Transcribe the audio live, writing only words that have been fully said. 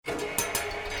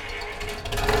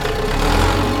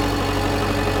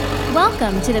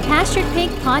Welcome to the Pastured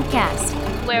Pig Podcast,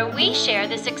 where we share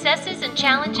the successes and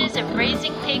challenges of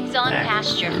raising pigs on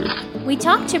pasture. We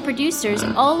talk to producers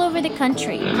all over the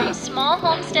country, From small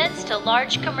homesteads to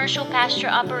large commercial pasture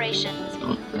operations.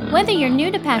 Whether you're new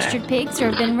to pastured pigs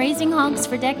or have been raising hogs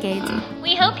for decades,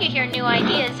 we hope you hear new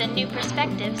ideas and new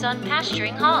perspectives on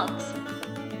pasturing hogs.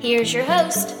 Here's your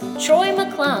host, Troy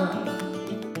McClung.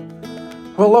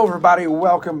 Hello, everybody.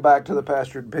 Welcome back to the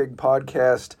Pastured Pig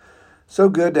Podcast. So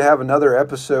good to have another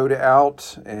episode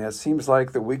out, and it seems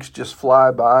like the weeks just fly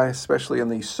by, especially in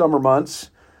these summer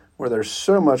months where there's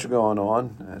so much going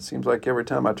on. It seems like every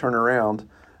time I turn around,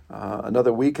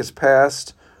 another week has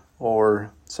passed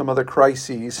or some other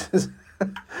crises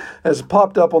has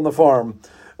popped up on the farm.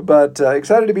 But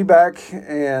excited to be back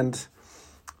and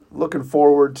looking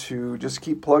forward to just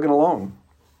keep plugging along.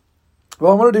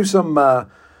 Well, I want to do some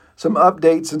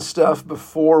updates and stuff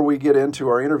before we get into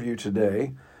our interview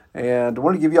today. And I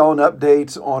want to give you all an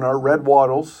update on our red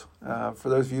wattles. For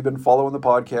those of you who've been following the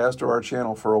podcast or our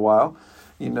channel for a while,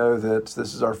 you know that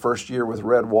this is our first year with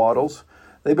red wattles.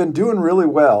 They've been doing really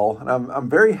well, and I'm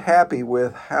very happy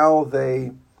with how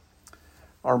they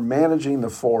are managing the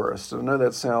forest. I know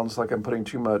that sounds like I'm putting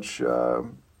too much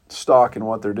stock in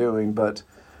what they're doing, but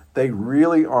they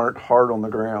really aren't hard on the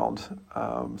ground.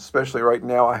 Especially right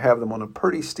now, I have them on a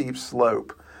pretty steep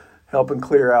slope, helping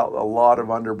clear out a lot of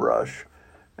underbrush.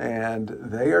 And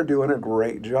they are doing a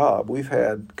great job. We've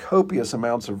had copious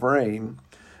amounts of rain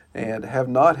and have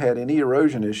not had any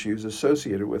erosion issues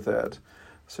associated with that.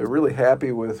 So really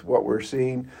happy with what we're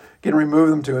seeing. Can remove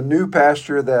them to a new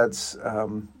pasture that's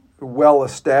well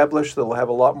established. They'll have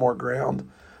a lot more ground.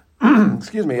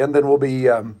 Excuse me. And then we'll be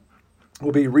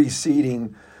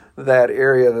reseeding that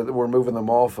area that we're moving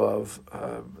them off of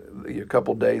a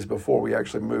couple days before we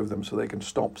actually move them, so they can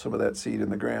stomp some of that seed in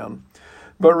the ground.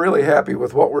 But really happy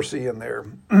with what we're seeing there.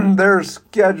 They're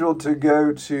scheduled to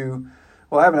go to,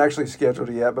 well, I haven't actually scheduled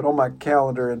it yet, but on my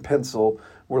calendar in pencil,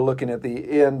 we're looking at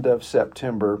the end of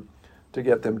September to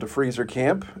get them to freezer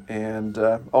camp. And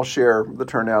I'll share the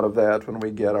turnout of that when we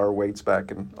get our weights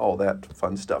back and all that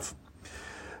fun stuff.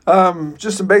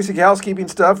 Just some basic housekeeping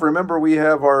stuff. Remember, we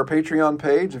have our Patreon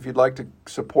page if you'd like to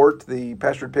support the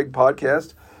Pastured Pig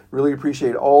Podcast. Really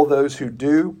appreciate all those who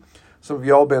do. Some of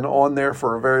y'all been on there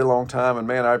for a very long time, and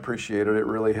man, I appreciate it. It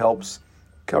really helps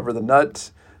cover the nut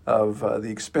of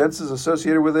the expenses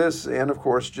associated with this, and of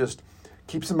course, just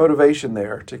keeps the motivation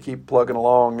there to keep plugging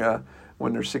along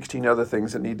when there's 16 other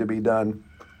things that need to be done.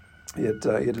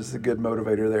 It is a good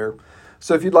motivator there.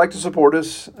 So if you'd like to support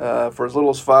us for as little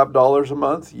as $5 a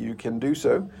month, you can do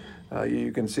so.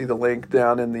 You can see the link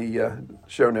down in the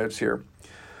show notes here.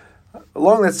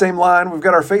 Along that same line, we've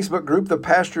got our Facebook group, The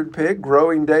Pastured Pig,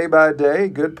 growing day by day.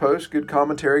 Good posts, good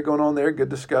commentary going on there, good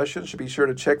discussion. Should be sure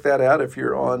to check that out if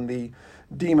you're on the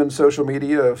demon social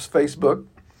media of Facebook.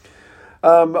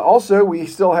 Also, we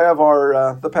still have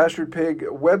our The Pastured Pig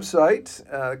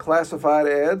website, classified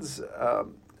ads.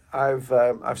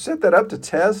 I've set that up to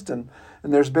test, and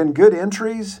there's been good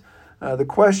entries. The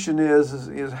question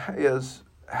is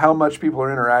how much people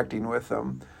are interacting with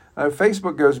them.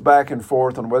 Facebook goes back and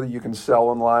forth on whether you can sell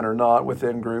online or not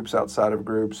within groups, outside of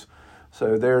groups.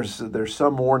 So there's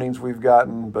some warnings we've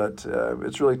gotten, but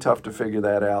it's really tough to figure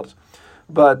that out.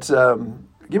 But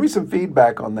give me some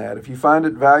feedback on that. If you find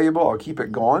it valuable, I'll keep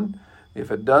it going.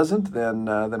 If it doesn't,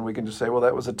 then we can just say, well,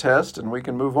 that was a test, and we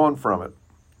can move on from it.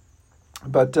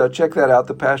 But check that out,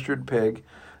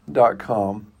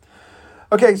 thepasturedpig.com.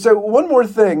 Okay, so one more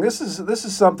thing. This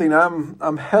is something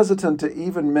I'm hesitant to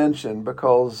even mention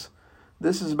because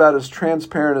this is about as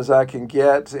transparent as I can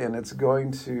get, and it's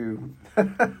going to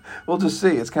we'll just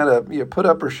see. It's kind of put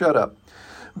up or shut up.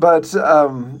 But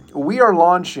we are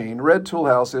launching. Red Tool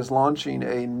House is launching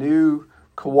a new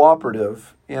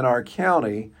cooperative in our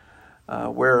county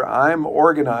where I'm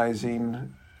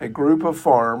organizing a group of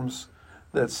farms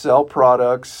that sell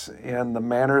products in the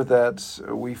manner that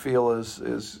we feel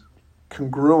is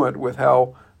congruent with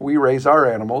how we raise our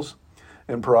animals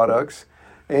and products.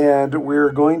 And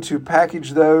we're going to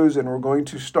package those, and we're going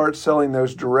to start selling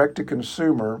those direct to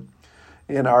consumer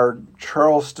in our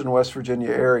Charleston, West Virginia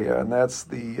area. And that's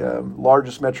the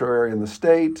largest metro area in the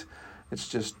state. It's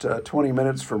just 20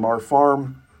 minutes from our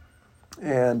farm.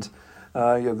 And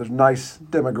there's nice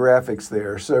demographics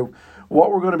there. So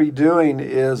what we're going to be doing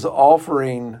is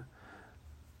offering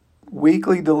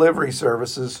weekly delivery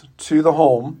services to the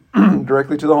home,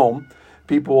 directly to the home.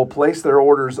 People will place their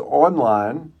orders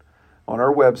online on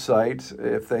our website.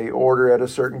 If they order at a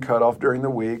certain cutoff during the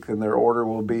week, then their order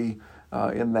will be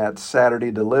in that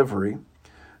Saturday delivery.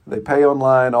 They pay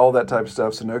online, all that type of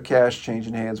stuff, so no cash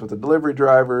changing hands with the delivery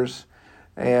drivers.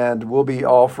 And we'll be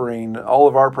offering all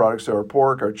of our products, so our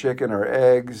pork, our chicken, our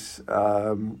eggs,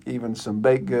 even some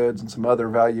baked goods and some other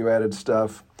value-added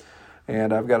stuff.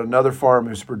 And I've got another farm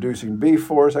who's producing beef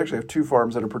for us. Actually, I have two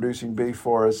farms that are producing beef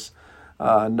for us.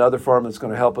 Another farm that's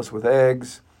going to help us with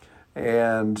eggs,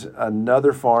 and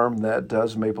another farm that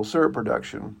does maple syrup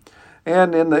production.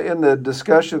 And in the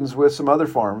discussions with some other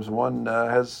farms, one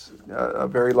has a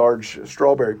very large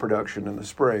strawberry production in the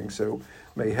spring, so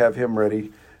may have him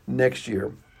ready next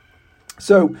year.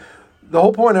 So the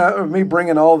whole point of me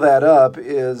bringing all that up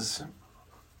is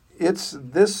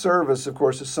this service, of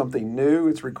course, is something new.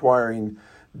 It's requiring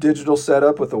digital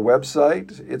setup with a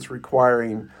website. It's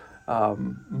requiring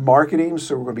marketing.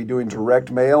 So we're going to be doing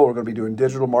direct mail. We're going to be doing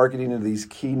digital marketing in these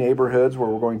key neighborhoods where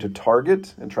we're going to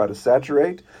target and try to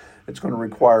saturate. It's going to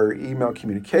require email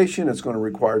communication. It's going to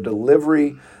require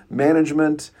delivery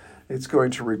management. It's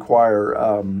going to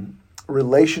require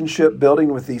relationship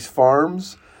building with these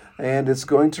farms. And it's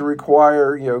going to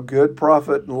require, good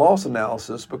profit and loss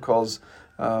analysis, because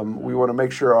we want to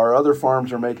make sure our other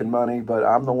farms are making money, but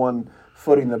I'm the one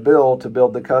footing the bill to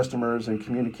build the customers and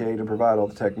communicate and provide all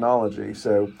the technology.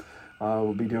 So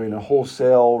we'll be doing a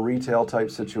wholesale retail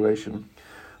type situation.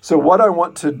 So what I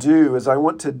want to do is I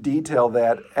want to detail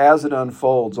that as it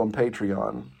unfolds on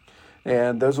Patreon.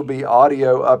 And those will be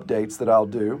audio updates that I'll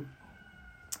do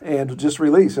and just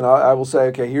release. And I will say,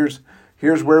 okay,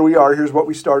 here's where we are. Here's what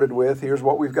we started with. Here's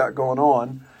what we've got going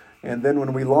on. And then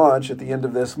when we launch at the end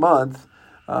of this month,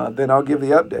 then I'll give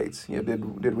the updates.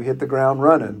 Did we hit the ground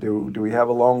running? Do we have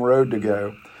a long road to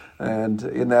go? And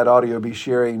in that audio, be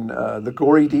sharing the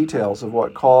gory details of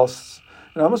what costs.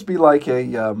 It'll almost be like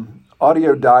a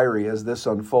audio diary as this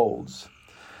unfolds.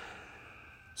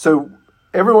 So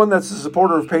everyone that's a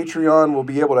supporter of Patreon will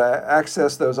be able to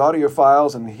access those audio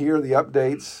files and hear the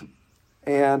updates.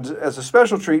 And as a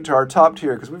special treat to our top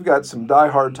tier, because we've got some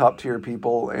diehard top tier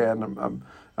people, and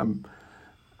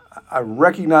I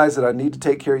recognize that I need to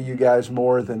take care of you guys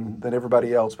more than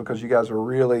everybody else, because you guys are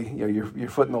really, you're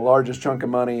footing the largest chunk of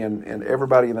money, and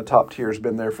everybody in the top tier has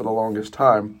been there for the longest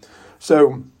time.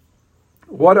 So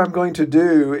what I'm going to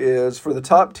do is, for the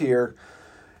top tier,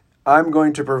 I'm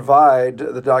going to provide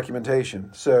the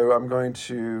documentation. So I'm going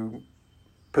to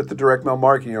put the direct mail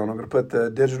marketing on. I'm going to put the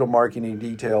digital marketing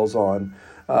details on.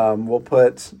 We'll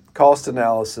put cost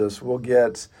analysis. We'll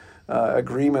get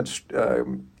agreement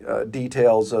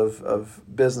details of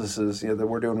businesses that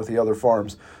we're doing with the other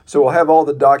farms. So we'll have all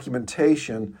the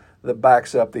documentation that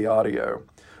backs up the audio.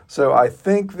 So I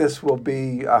hope this will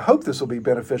be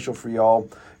beneficial for y'all,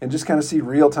 and just kind of see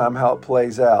real time how it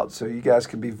plays out, so you guys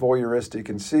can be voyeuristic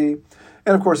and see.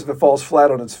 And of course, if it falls flat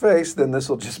on its face, then this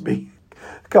will just be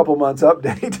a couple months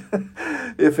update.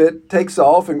 If it takes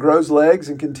off and grows legs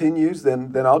and continues,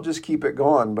 then I'll just keep it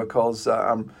going, because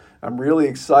I'm really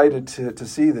excited to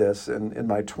see this. And in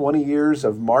my 20 years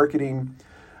of marketing,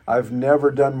 I've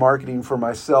never done marketing for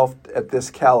myself at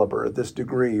this caliber, at this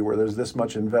degree, where there's this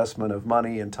much investment of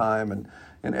money and time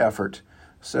and effort.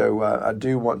 So I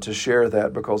do want to share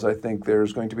that, because I think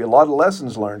there's going to be a lot of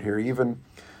lessons learned here. Even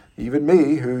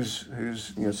me, who's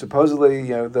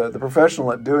supposedly the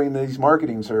professional at doing these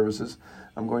marketing services,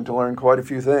 I'm going to learn quite a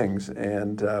few things,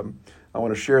 and I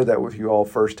want to share that with you all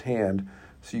firsthand,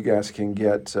 so you guys can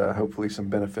get hopefully some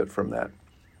benefit from that.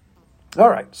 All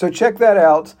right, so check that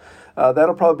out.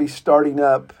 That'll probably be starting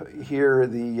up here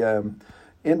the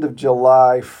end of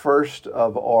July, 1st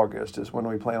of August is when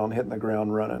we plan on hitting the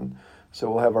ground running. So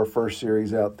we'll have our first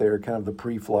series out there, kind of the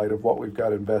pre-flight of what we've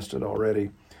got invested already,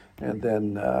 and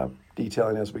then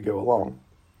detailing as we go along.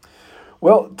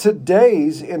 Well,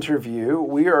 today's interview,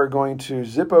 we are going to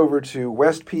zip over to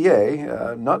West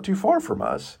PA, not too far from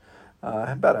us,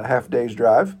 about a half day's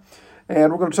drive.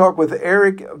 And we're going to talk with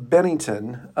Eric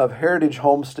Bennington of Heritage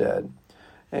Homestead.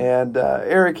 And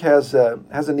Eric has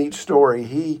a neat story.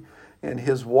 He and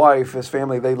his wife, his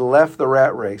family, they left the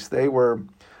rat race. They were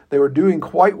doing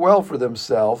quite well for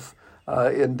themselves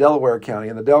in Delaware County,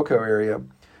 in the Delco area,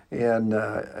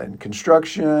 in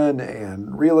construction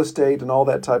and real estate and all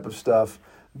that type of stuff.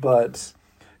 But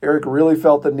Eric really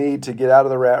felt the need to get out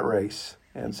of the rat race.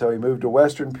 And so he moved to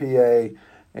Western PA,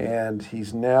 and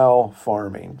he's now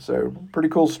farming. So pretty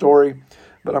cool story,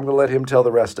 but I'm going to let him tell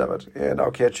the rest of it. And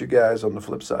I'll catch you guys on the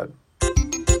flip side.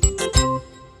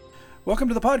 Welcome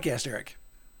to the podcast, Eric.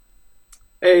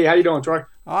 Hey, how you doing, Troy?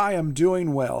 I am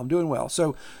doing well.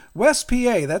 So West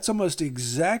PA, that's almost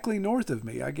exactly north of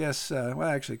me. I guess,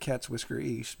 actually Cat's Whisker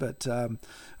east. But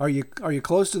are you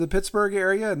close to the Pittsburgh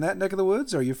area in that neck of the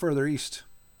woods, or are you further east?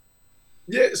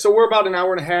 Yeah, so we're about an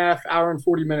hour and a half, hour and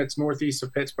 40 minutes northeast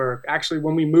of Pittsburgh. Actually,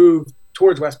 when we moved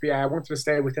towards West PA, I wanted to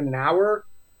stay within an hour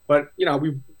But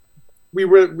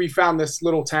we found this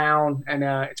little town, and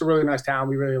it's a really nice town.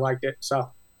 We really liked it.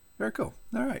 So Very cool.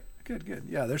 All right, good, good.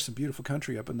 Yeah, there's some beautiful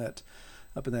country up in that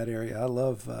area. I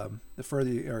love the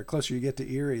further or closer you get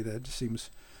to Erie, that just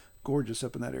seems gorgeous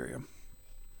up in that area.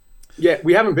 yeah,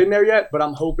 we haven't been there yet, but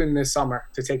I'm hoping this summer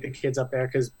to take the kids up there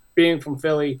because being from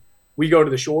Philly, we go to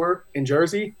the shore in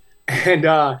Jersey,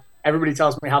 and everybody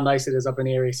tells me how nice it is up in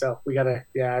Erie. So we gotta,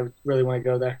 yeah, I really want to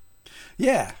go there.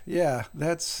 Yeah, yeah.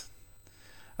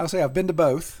 I'll say I've been to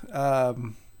both.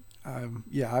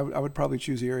 Yeah, I would probably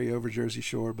choose Erie over Jersey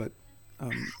Shore, but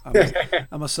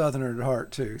I'm a Southerner at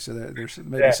heart too, so there's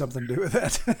maybe Yeah. something to do with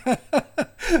that.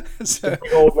 So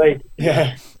Big old lake.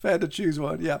 Yeah. if I had to choose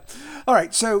one, yeah. All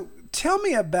right, so tell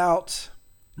me about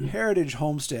Heritage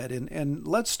Homestead, and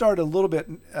let's start a little bit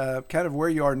kind of where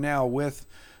you are now with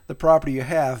the property you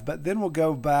have, but then we'll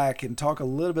go back and talk a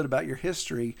little bit about your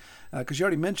history because you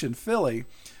already mentioned Philly,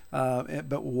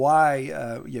 but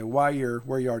why you're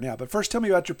where you are now. But first, tell me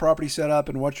about your property setup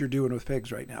and what you're doing with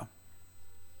pigs right now.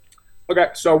 Okay,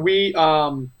 so we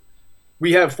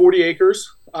have 40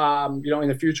 acres. In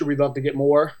the future, we'd love to get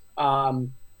more.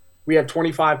 We have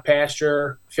 25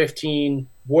 pasture, 15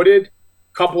 wooded.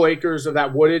 Couple acres of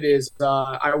that wooded is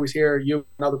I always hear you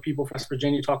and other people from West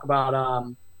Virginia talk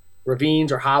about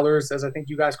ravines or hollers, as I think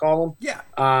you guys call them. Yeah.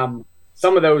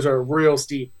 Some of those are real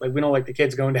steep. Like we don't like the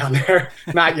kids going down there.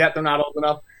 Not yet. They're not old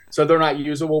enough, so they're not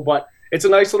usable. But it's a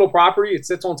nice little property. It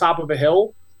sits on top of a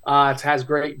hill. It has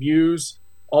great views.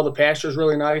 All the pasture is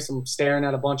really nice. I'm staring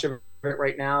at a bunch of it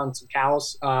right now and some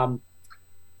cows.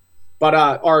 But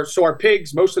our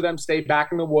pigs, most of them stay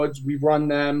back in the woods. We run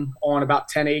them on about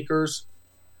 10 acres.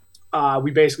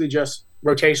 We basically just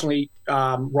rotationally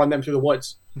run them through the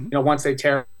woods. Mm-hmm. Once they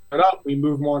tear it up, we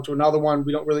move them on to another one.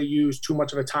 We don't really use too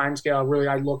much of a time scale. Really,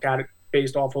 I look at it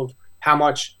based off of how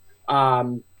much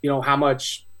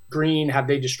green have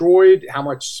they destroyed, how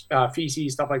much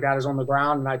feces, stuff like that is on the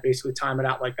ground, and I basically time it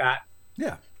out like that.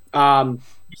 Yeah.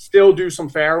 We still do some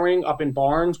farrowing up in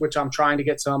barns, which I'm trying to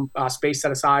get some space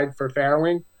set aside for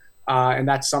farrowing, and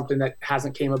that's something that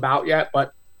hasn't came about yet.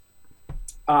 But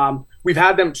we've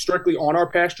had them strictly on our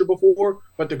pasture before,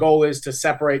 but the goal is to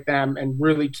separate them and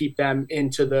really keep them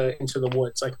into the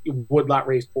woods, like you would not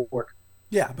raise pork.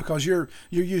 Yeah, because you're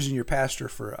using your pasture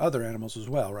for other animals as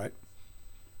well, right?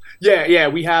 Yeah.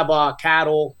 We have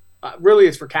cattle. Really,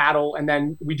 it's for cattle, and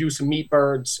then we do some meat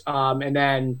birds, and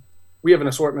then we have an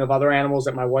assortment of other animals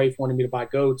that my wife wanted me to buy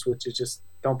goats, which is just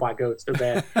don't buy goats; they're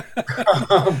bad.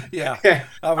 Yeah,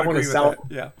 I would want agree to with sell that. them.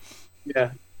 Yeah.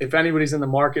 Yeah. If anybody's in the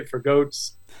market for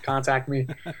goats, contact me.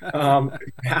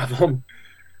 Have them.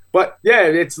 But yeah,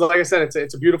 it's like I said,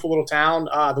 it's a beautiful little town.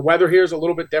 The weather here is a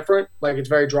little bit different. Like it's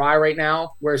very dry right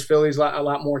now, whereas Philly's a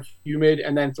lot more humid.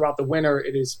 And then throughout the winter,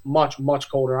 it is much, much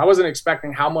colder. I wasn't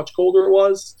expecting how much colder it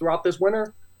was throughout this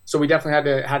winter. So we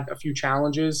definitely had a few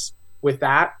challenges with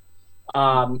that.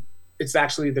 It's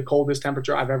actually the coldest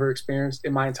temperature I've ever experienced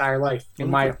in my entire life.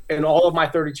 In all of my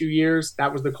 32 years,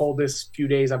 that was the coldest few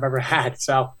days I've ever had.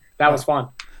 So that was fun.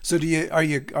 So are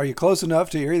you close enough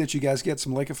to Erie that you guys get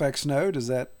some lake effect snow?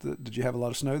 Did you have a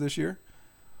lot of snow this year?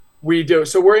 We do.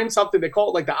 So we're in something they call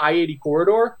it like the I-80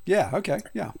 corridor. Yeah. Okay.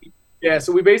 Yeah. Yeah.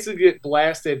 So we basically get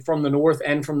blasted from the north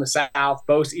and from the south,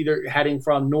 both either heading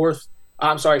from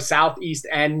southeast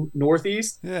and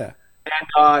northeast. Yeah.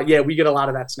 And we get a lot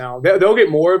of that snow. They'll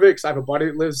get more of it because I have a buddy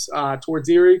that lives towards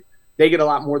Erie. They get a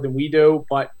lot more than we do.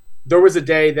 But there was a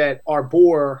day that our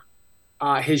boar,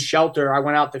 his shelter, I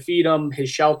went out to feed him. His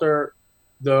shelter,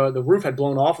 the roof had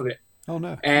blown off of it. Oh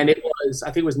no! And I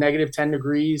think it was negative 10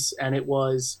 degrees, and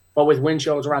but with wind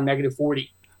chill, it was around negative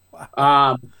 40.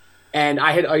 Wow. And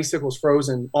I had icicles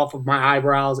frozen off of my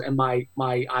eyebrows and my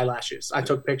eyelashes. I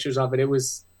took pictures of it.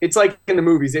 It's like in the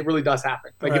movies. It really does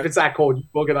happen. Like if it's that cold, you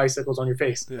will get icicles on your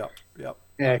face. Yep.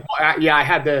 Yeah. I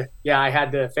had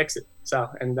to fix it. So,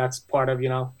 and that's part of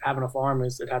having a farm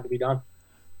is it had to be done.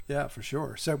 Yeah, for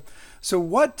sure. So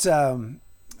what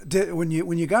when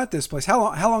you got this place? How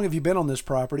long have you been on this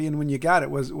property? And when you got it,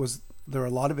 was there a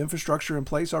lot of infrastructure in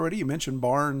place already? You mentioned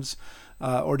barns,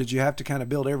 or did you have to kind of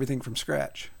build everything from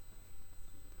scratch?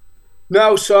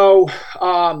 No, so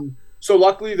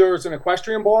luckily there's an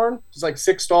equestrian barn. There's like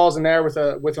 6 stalls in there with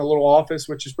a little office,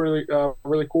 which is really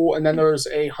really cool. And then there's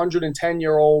a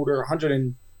 110-year-old or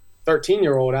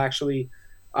 113-year-old actually.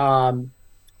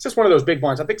 It's just one of those big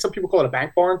barns. I think some people call it a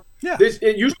bank barn. Yeah.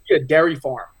 It used to be a dairy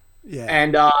farm. Yeah.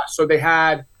 And so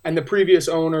the previous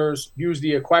owners used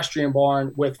the equestrian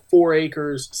barn with 4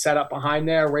 acres set up behind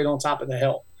there, right on top of the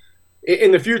hill.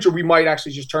 In the future, we might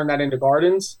actually just turn that into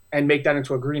gardens and make that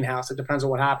into a greenhouse. It depends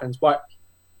on what happens. But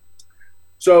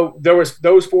So there was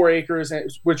those 4 acres,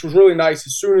 which was really nice.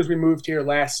 As soon as we moved here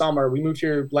last summer, we moved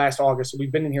here last August, so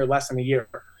we've been in here less than a year.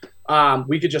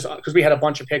 We could just, because we had a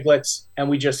bunch of piglets, and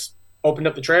we just opened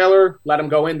up the trailer, let them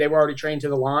go in. They were already trained to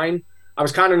the line. I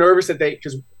was kind of nervous that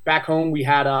because back home we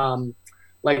had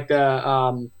like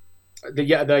the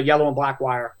yellow and black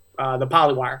wire, the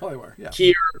poly wire. Yeah.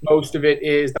 Here, most of it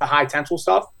is the high tensile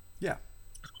stuff. Yeah.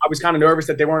 I was kind of nervous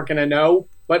that they weren't going to know,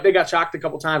 but they got shocked a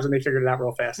couple times and they figured it out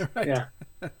real fast. Right. Yeah.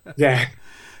 Yeah.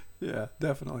 Yeah,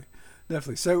 definitely.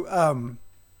 So,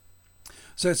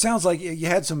 so it sounds like you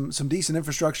had some decent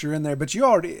infrastructure in there, but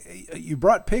you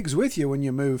brought pigs with you when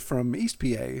you moved from East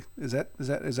PA. Is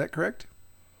that correct?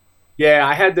 Yeah,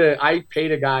 I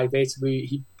paid a guy, basically.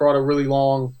 He brought a really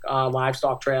long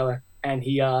livestock trailer, and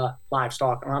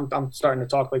livestock. I'm starting to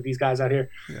talk like these guys out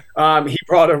here. Yeah. He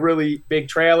brought a really big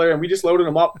trailer, and we just loaded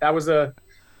them up. That was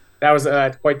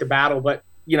quite the battle, but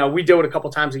we do it a couple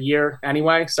times a year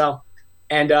anyway. So,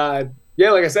 and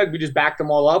yeah, like I said, we just backed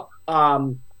them all up.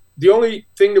 The only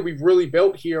thing that we've really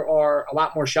built here are a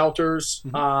lot more shelters,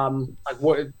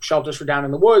 like shelters for down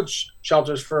in the woods,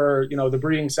 shelters for the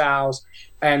breeding sows,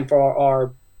 and for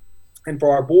our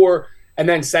boar, and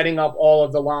then setting up all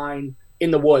of the line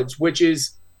in the woods,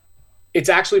 it's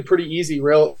actually pretty easy.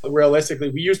 Realistically,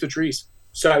 we use the trees,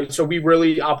 so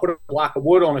I'll put a block of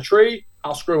wood on a tree,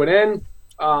 I'll screw it in,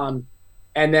 and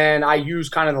then I use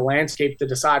kind of the landscape to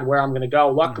decide where I'm going to go.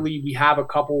 Luckily, we have a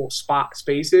couple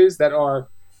spaces that are.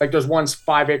 Like there's one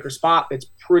 5-acre spot that's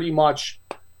pretty much,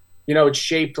 it's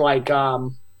shaped like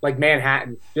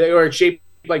Manhattan, or it's shaped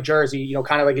like Jersey,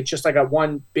 kind of like it's just like a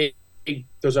one big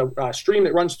there's a stream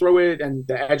that runs through it, and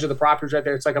the edge of the property is right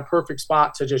there. It's like a perfect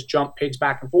spot to just jump pigs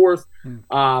back and forth.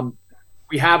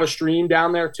 We have a stream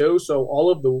down there too, so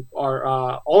all of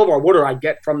our water I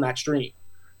get from that stream.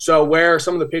 So where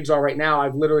some of the pigs are right now,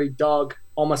 I've literally dug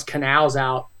almost canals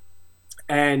out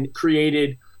and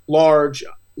created large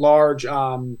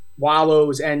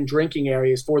wallows and drinking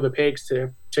areas for the pigs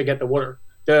to get the water.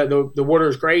 The water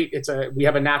is great. We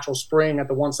have a natural spring at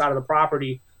the one side of the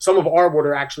property. Some of our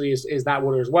water actually is that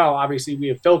water as well. Obviously, we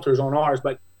have filters on ours,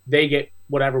 but they get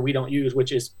whatever we don't use,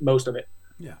 which is most of it.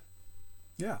 Yeah.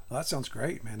 Well, that sounds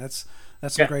great, man. That's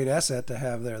a great asset to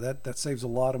have there. That saves a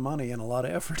lot of money and a lot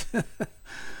of effort.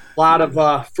 A lot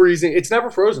of freezing. It's never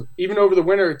frozen. Even over the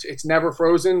winter, it's never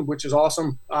frozen, which is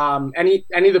awesome. Any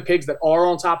of the pigs that are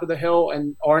on top of the hill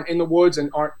and aren't in the woods and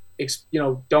aren't,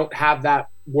 don't have that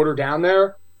water down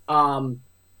there,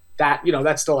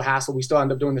 that's still a hassle. We still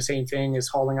end up doing the same thing as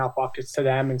hauling out buckets to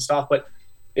them and stuff. But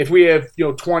if we have,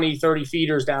 20, 30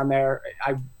 feeders down there,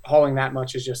 hauling that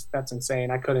much that's insane.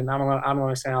 I don't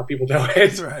understand how people do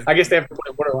it. Right. I guess they have to put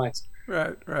in water lines.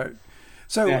 Right.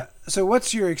 So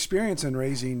what's your experience in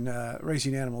raising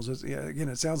animals? Again,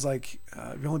 it sounds like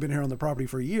you've only been here on the property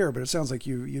for a year, but it sounds like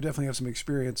you definitely have some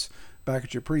experience back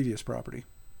at your previous property.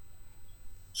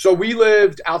 So we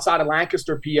lived outside of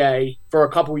Lancaster, PA for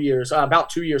a couple of years, about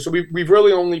 2 years. So we've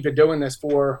really only been doing this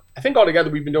for, I think altogether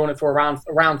we've been doing it for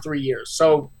around 3 years.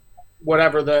 So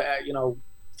whatever the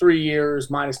 3 years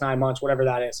minus 9 months, whatever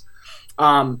that is.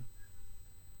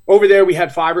 Over there, we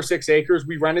had 5 or 6 acres.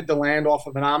 We rented the land off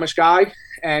of an Amish guy,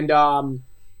 and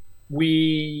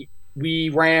we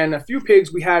ran a few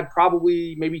pigs. We had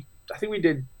probably I think we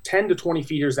did 10 to 20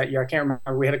 feeders that year. I can't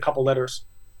remember. We had a couple litters.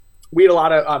 We had a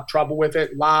lot of trouble with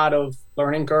it, a lot of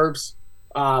learning curves.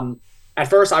 At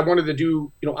first, I wanted to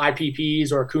do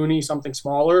IPPs or a Cooney, something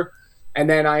smaller, and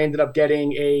then I ended up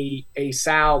getting a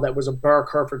sow that was a Burke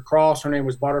Hereford cross. Her name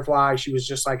was Butterfly. She was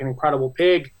just like an incredible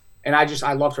pig. And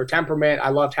I loved her temperament. I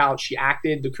loved how she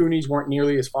acted. The Coonies weren't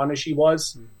nearly as fun as she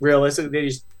was.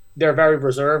 Realistically, they're very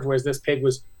reserved, whereas this pig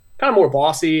was kind of more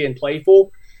bossy and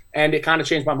playful. And it kind of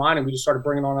changed my mind, and we just started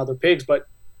bringing on other pigs. But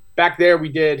back there, we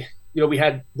did, we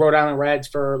had Rhode Island Reds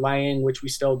for laying, which we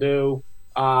still do.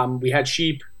 We had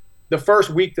sheep. The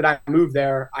first week that I moved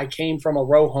there, I came from a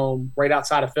row home right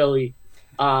outside of Philly.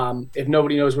 If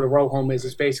nobody knows what a row home is,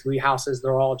 it's basically houses that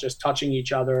are all just touching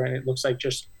each other, and it looks like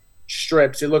just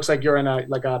strips. It looks like you're in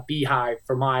a beehive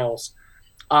for miles.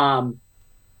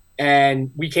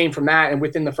 And we came from that, and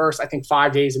within the first, I think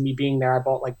 5 days of me being there, I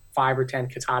bought like 5 or 10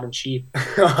 Katahdin sheep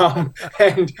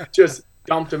and just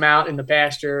dumped them out in the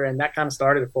pasture, and that kind of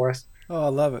started it for us. Oh, I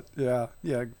love it.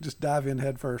 Yeah. Just dive in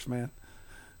head first, man.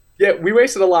 Yeah, we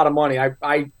wasted a lot of money.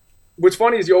 What's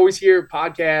funny is you always hear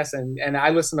podcasts, and I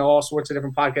listen to all sorts of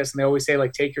different podcasts, and they always say,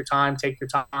 like, take your time.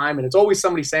 And it's always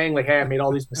somebody saying, like, hey, I made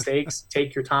all these mistakes,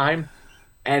 take your time.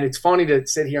 And it's funny to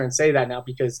sit here and say that now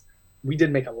because we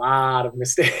did make a lot of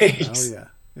mistakes. Oh,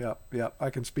 yeah. Yep. I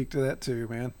can speak to that too,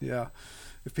 man. Yeah.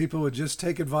 if people would just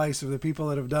take advice of the people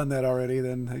that have done that already,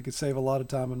 then they could save a lot of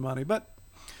time and money. But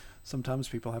sometimes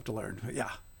people have to learn. But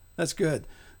yeah, that's good.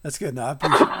 That's good. No,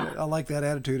 I like that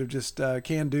attitude of just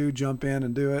can do, jump in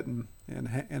and do it,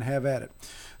 and have at it.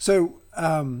 So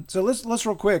let's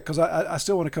real quick, because I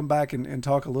still want to come back and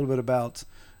talk a little bit about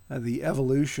the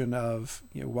evolution of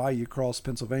why you crossed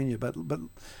Pennsylvania. But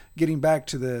getting back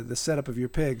to the setup of your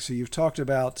pigs. So you've talked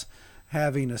about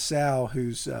having a sow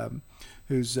who's a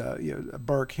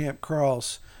Burke Hemp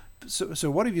cross. So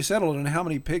what have you settled, and how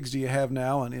many pigs do you have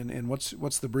now, and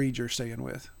what's the breed you're staying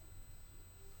with?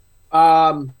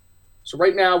 So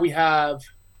right now we have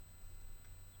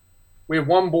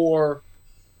one boar,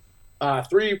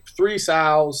 three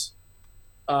sows,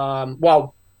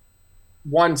 one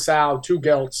sow, two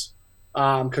gilts,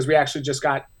 because we actually just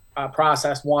got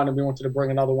processed one, and we wanted to bring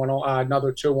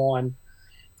another two on.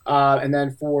 And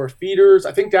then for feeders,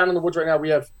 I think down in the woods right now we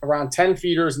have around 10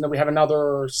 feeders, and then we have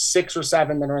another 6 or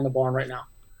 7 that are in the barn right now,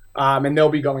 and they'll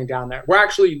be going down there. We're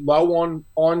actually low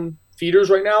on feeders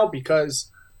right now because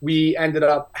we ended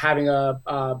up having a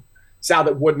sow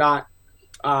that would not,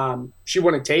 she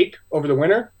wouldn't take over the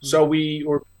winter. So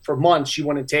for months she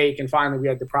wouldn't take, and finally we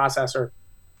had to process her.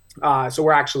 So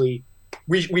we're actually,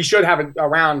 we should have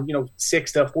around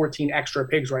 6 to 14 extra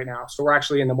pigs right now. So we're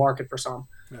actually in the market for some.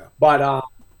 Yeah. But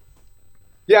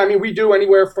yeah, I mean, we do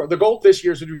anywhere for the goal this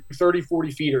year is to do 30,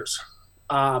 40 feeders,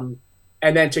 and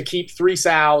then to keep 3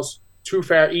 sows, two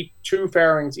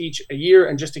fairings each a year,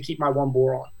 and just to keep my one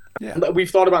boar on. Yeah. We've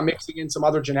thought about mixing in some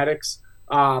other genetics,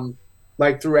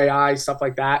 like through AI, stuff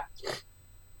like that.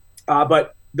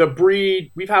 But the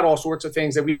breed, we've had all sorts of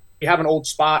things. That we have an old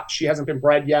spot. She hasn't been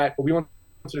bred yet, but we wanted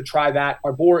to try that.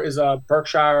 Our boar is a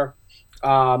Berkshire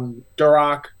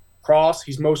Duroc cross.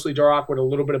 He's mostly Duroc with a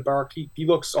little bit of Burke. He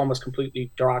looks almost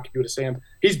completely Duroc if you were to see him.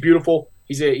 He's beautiful.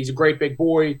 He's a great big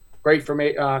boy, great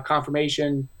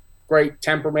conformation, great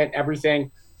temperament, everything.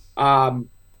 And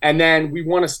then we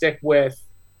want to stick with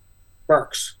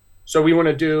Burks. So we want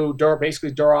to do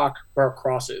basically Duroc Burke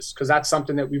crosses, because that's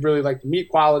something that we really like. The meat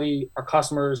quality, our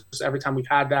customers, every time we've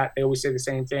had that, they always say the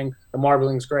same thing. The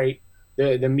marbling's great.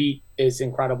 The meat is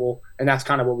incredible. And that's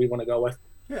kind of what we want to go with.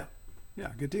 Yeah.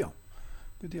 Yeah. Good deal.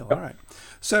 Good deal. Yep. All right.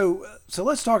 So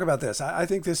let's talk about this. I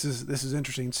think this is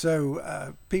interesting.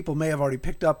 So people may have already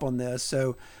picked up on this.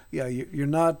 So yeah, you're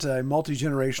not a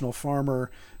multi-generational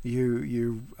farmer.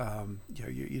 You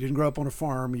didn't grow up on a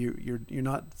farm. You're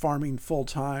not farming full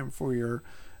time for your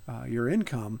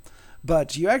income,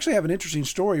 but you actually have an interesting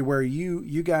story where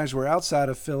you guys were outside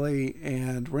of Philly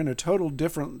and were in a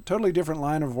totally different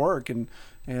line of work, and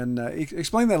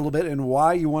explain that a little bit and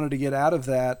why you wanted to get out of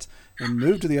that and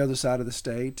move to the other side of the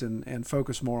state and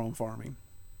focus more on farming.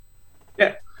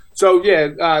 Yeah. So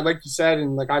yeah, like you said,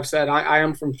 and like I've said, I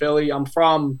am from Philly. I'm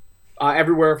from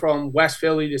everywhere from West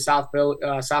Philly to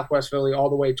Southwest Philly, all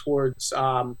the way towards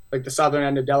like the southern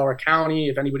end of Delaware County,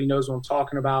 if anybody knows what I'm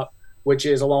talking about, which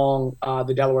is along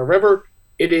the Delaware River.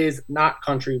 It is not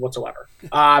country whatsoever.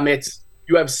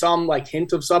 You have some like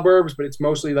hint of suburbs, but it's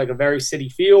mostly like a very city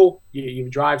feel. You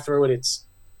drive through it,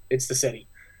 it's the city.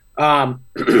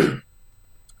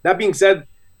 That being said,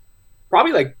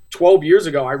 probably like 12 years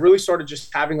ago, I really started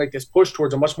just having like this push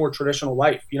towards a much more traditional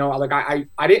life. Like I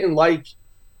didn't like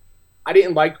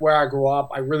where I grew up.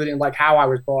 I really didn't like how I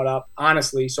was brought up,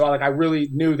 honestly. So I really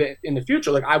knew that in the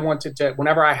future, like I wanted to,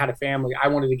 whenever I had a family, I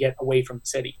wanted to get away from the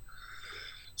city.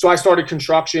 So I started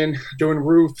construction, doing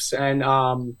roofs and,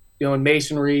 in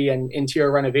masonry and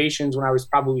interior renovations when I was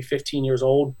probably 15 years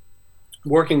old,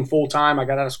 working full time. I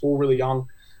got out of school really young.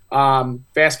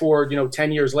 Fast forward,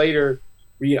 10 years later,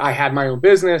 I had my own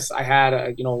business. I had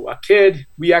a kid.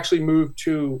 We actually moved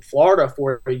to Florida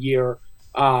for a year.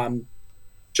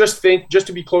 Just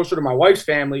to be closer to my wife's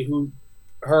family, who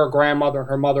her grandmother,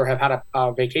 her mother have had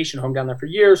a vacation home down there for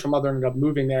years. Her mother ended up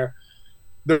moving there.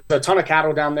 There's a ton of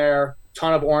cattle down there,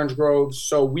 ton of orange groves.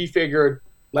 So we figured,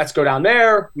 let's go down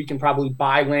there. We can probably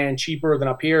buy land cheaper than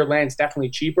up here. Land's definitely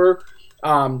cheaper.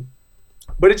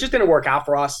 But it just didn't work out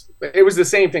for us. It was the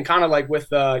same thing, kind of like with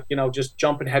just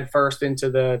jumping headfirst into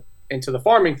the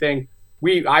farming thing.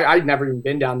 I'd never even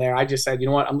been down there. I just said, you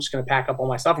know what, I'm just going to pack up all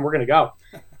my stuff and we're going to go.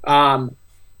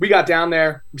 We got down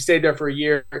there. We stayed there for a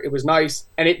year. It was nice,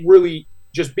 and it really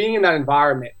just being in that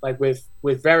environment, like with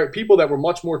very people that were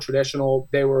much more traditional.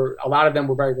 A lot of them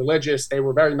were very religious. They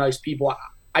were very nice people.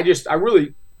 I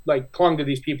really like clung to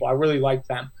these people. I really liked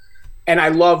them. And I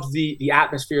loved the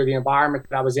atmosphere, the environment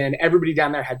that I was in. Everybody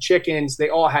down there had chickens. They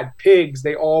all had pigs.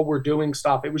 They all were doing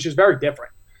stuff. It was just very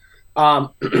different.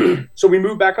 So we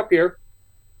moved back up here,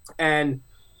 and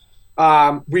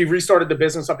we restarted the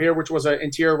business up here, which was an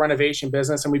interior renovation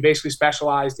business. And we basically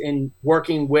specialized in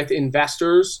working with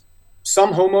investors,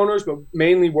 some homeowners, but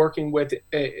mainly working with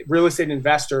real estate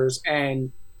investors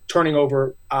and turning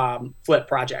over flip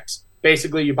projects.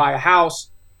 Basically, you buy a house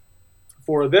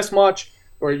for this much,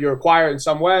 or you acquire it in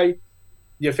some way,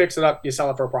 you fix it up, you sell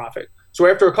it for a profit. So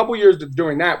after a couple of years of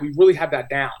doing that, we really had that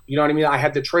down. You know what I mean? I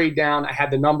had the trade down, I had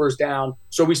the numbers down.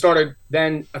 So we started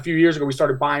then a few years ago, we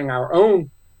started buying our own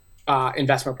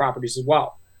investment properties as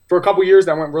well. For a couple of years,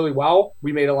 that went really well.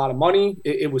 We made a lot of money.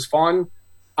 It was fun.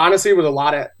 Honestly, it was a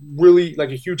lot of really like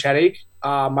a huge headache.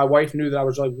 My wife knew that I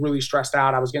was like really stressed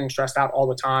out. I was getting stressed out all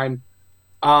the time.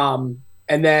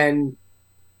 And then,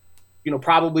 you know,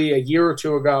 probably a year or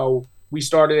two ago, we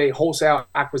started a wholesale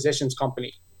acquisitions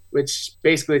company, which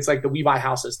basically it's like the we buy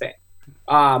houses thing.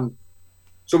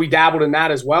 So we dabbled in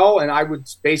that as well. And I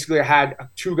had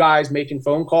 2 guys making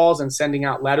phone calls and sending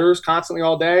out letters constantly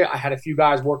all day. I had a few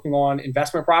guys working on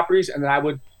investment properties, and then I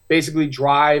would basically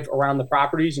drive around the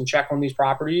properties and check on these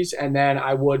properties. And then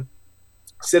I would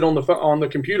sit on the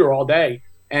computer all day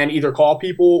and either call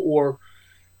people or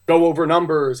go over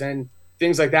numbers and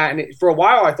things like that. And for a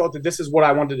while, I thought that this is what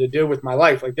I wanted to do with my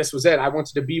life. Like, this was it. I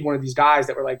wanted to be one of these guys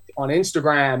that were like on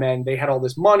Instagram and they had all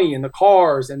this money and the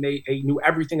cars and they knew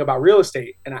everything about real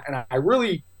estate. And I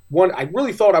really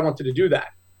thought I wanted to do that.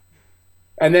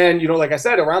 And then, you know, like I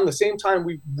said, around the same time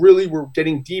we really were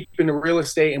getting deep into real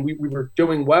estate and we were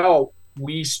doing well,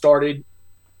 we started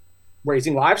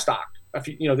raising livestock.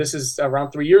 This is around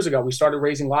 3 years ago. We started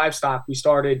raising livestock. We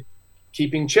started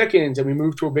keeping chickens, and we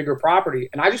moved to a bigger property.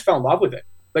 And I just fell in love with it.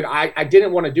 Like, I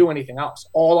didn't want to do anything else.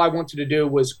 All I wanted to do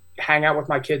was hang out with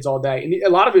my kids all day. And a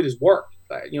lot of it is work.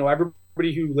 You know,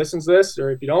 everybody who listens to this,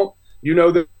 or if you don't, you know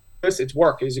this, it's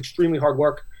work. It is extremely hard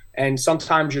work. And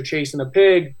sometimes you're chasing a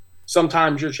pig.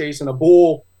 Sometimes you're chasing a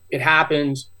bull. It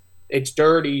happens. It's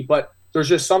dirty. But there's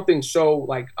just something so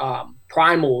like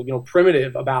primal, you know,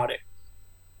 primitive about it.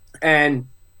 And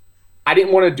I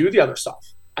didn't want to do the other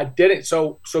stuff. I didn't.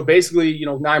 So basically, you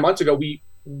know, 9 months ago, we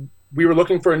were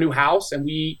looking for a new house, and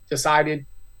we decided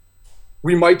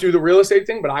we might do the real estate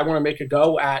thing, but I want to make a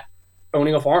go at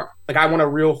owning a farm. Like, I want a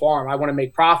real farm. I want to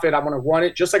make profit. I want to run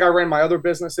it just like I ran my other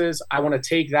businesses. I want to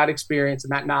take that experience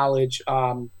and that knowledge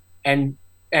and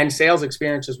sales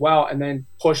experience as well, and then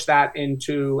push that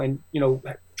into, and, you know,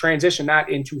 transition that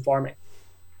into farming.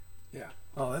 Yeah.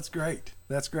 Oh, that's great.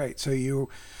 That's great.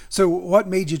 So what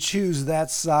made you choose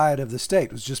that side of the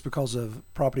state? Was it just because of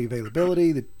property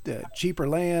availability, the cheaper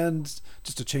land,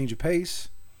 just a change of pace?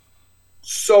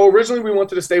 So originally we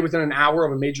wanted to stay within an hour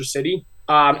of a major city.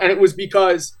 And it was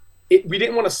because we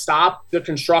didn't want to stop the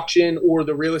construction or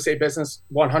the real estate business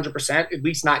 100%, at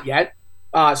least not yet.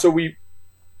 So we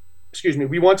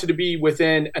wanted to be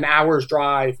within an hour's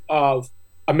drive of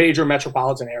a major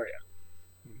metropolitan area.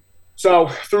 So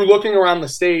through looking around the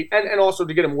state, and also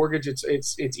to get a mortgage,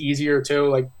 it's easier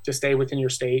too, like to stay within your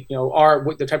state. You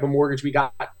know, the type of mortgage we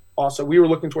got. Also, we were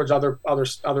looking towards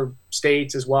other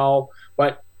states as well,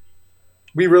 but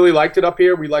we really liked it up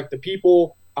here. We liked the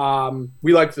people.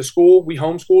 We liked the school. We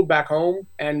homeschooled back home,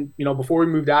 and, you know, before we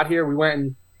moved out here, we went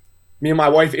and me and my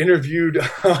wife interviewed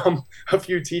a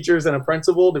few teachers and a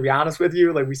principal. To be honest with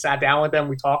you, like, we sat down with them,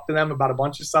 we talked to them about a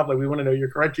bunch of stuff. Like, we want to know your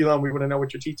curriculum, we want to know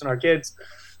what you're teaching our kids.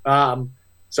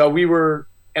 So we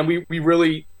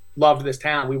really loved this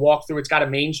town. We walked through, it's got a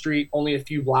main street, only a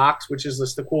few blocks, which is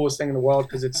just the coolest thing in the world,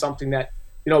 because it's something that,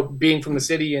 you know, being from the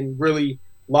city and really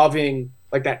loving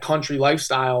like that country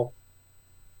lifestyle,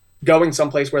 going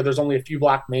someplace where there's only a few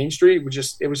block main street,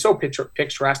 it was so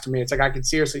picturesque to me. It's like I could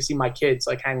seriously see my kids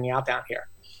like hanging out down here.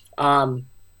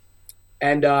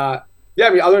 Yeah, I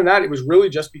mean, other than that, it was really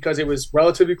just because it was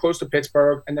relatively close to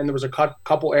Pittsburgh, and then there was a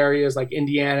couple areas like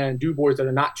Indiana and Du Bois that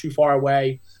are not too far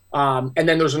away. And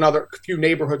then there's another few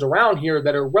neighborhoods around here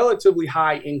that are relatively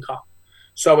high income.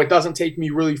 So it doesn't take me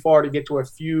really far to get to a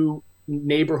few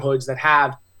neighborhoods that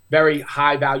have very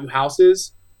high value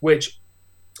houses, which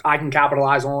I can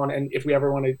capitalize on. And if we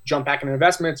ever want to jump back into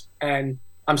investments and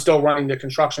I'm still running the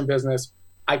construction business,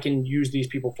 I can use these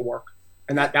people for work.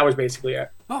 And that was basically it.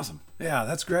 Awesome. Yeah,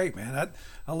 that's great, man.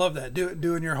 I love that.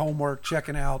 Doing your homework,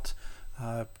 checking out,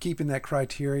 keeping that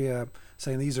criteria,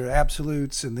 saying these are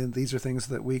absolutes, and then these are things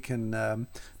that we can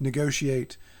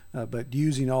negotiate, but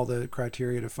using all the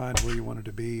criteria to find where you wanted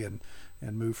to be and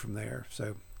move from there.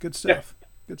 So good stuff. Yeah.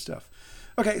 Good stuff.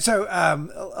 Okay, so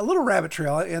a little rabbit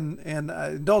trail, and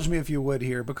indulge me if you would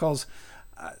here, because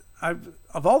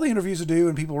of all the interviews I do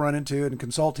and people run into and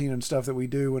consulting and stuff that we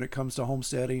do when it comes to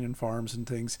homesteading and farms and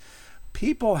things,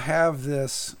 people have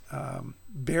this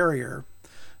barrier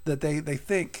that they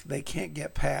think they can't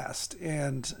get past.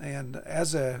 And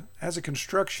as a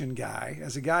construction guy,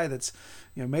 as a guy that's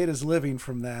made his living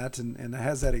from that and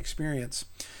has that experience,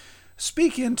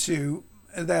 speak into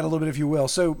that a little bit, if you will.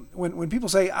 So when people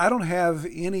say, I don't have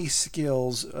any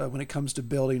skills when it comes to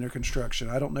building or construction,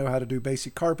 I don't know how to do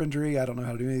basic carpentry, I don't know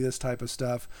how to do any of this type of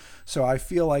stuff, so I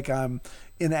feel like I'm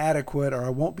inadequate, or I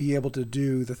won't be able to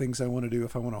do the things I want to do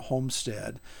if I want a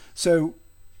homestead. So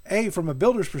from a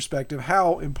builder's perspective,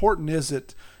 how important is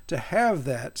it to have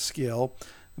that skill?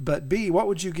 But B, what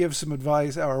would you give some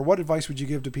advice, or what advice would you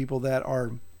give to people that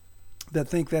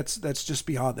think that's just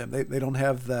beyond them? They don't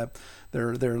have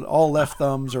they're all left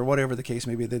thumbs, or whatever the case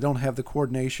may be. They don't have the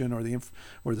coordination or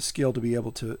the skill to be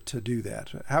able to do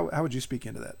that. How would you speak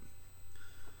into that?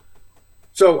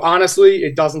 So honestly,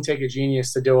 it doesn't take a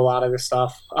genius to do a lot of this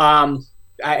stuff.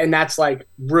 And that's like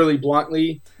really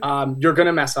bluntly, you're going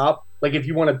to mess up. Like if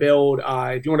you want to build,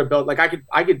 like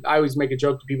I always make a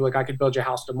joke to people, like I could build your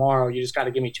house tomorrow. You just got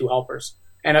to give me 2 helpers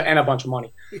and a bunch of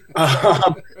money.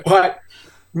 But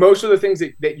most of the things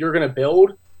that you're going to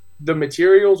build, the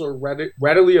materials are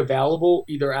readily available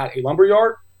either at a lumber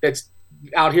yard. That's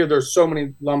out here. There's so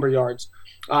many lumber yards.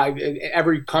 In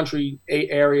every country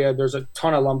area, there's a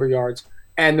ton of lumber yards,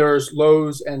 and there's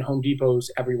Lowe's and Home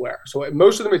Depots everywhere. So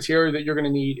most of the material that you're going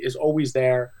to need is always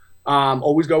there.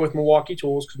 Always go with Milwaukee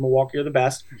tools, because Milwaukee are the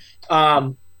best.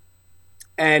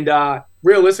 And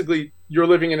realistically, you're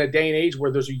living in a day and age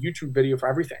where there's a YouTube video for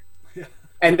everything. Yeah.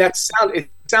 And it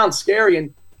sounds scary.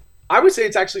 And I would say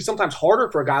it's actually sometimes harder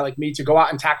for a guy like me to go out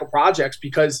and tackle projects,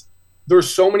 because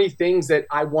there's so many things that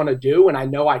I want to do and I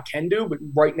know I can do, but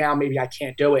right now maybe I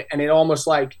can't do it. And it almost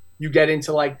like you get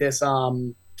into like this,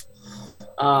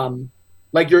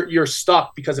 like you're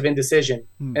stuck because of indecision.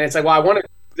 And it's like, well, I want to do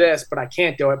this, but I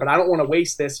can't do it. But I don't want to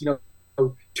waste this,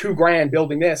 $2,000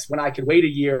 building this when I could wait a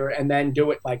year and then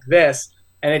do it like this.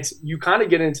 And you kind of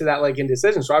get into that like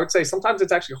indecision. So I would say sometimes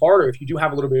it's actually harder if you do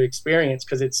have a little bit of experience,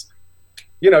 because it's,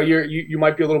 you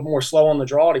might be a little more slow on the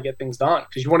draw to get things done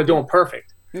because you want to do them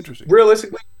perfect. Interesting.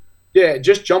 Realistically, yeah,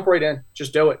 just jump right in,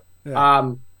 just do it.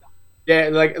 Yeah.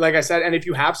 Like I said, and if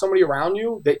you have somebody around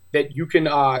you that you can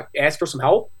ask for some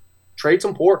help, trade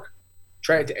some pork.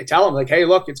 Tell them like, hey,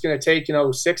 look, it's going to take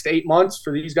 6 to 8 months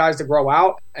for these guys to grow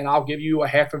out, and I'll give you a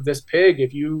half of this pig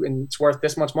and it's worth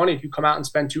this much money if you come out and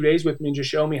spend 2 days with me and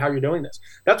just show me how you're doing this.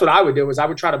 That's what I would do. Is I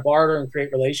would try to barter and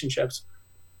create relationships.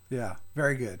 Yeah,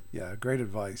 very good. Yeah, great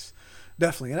advice.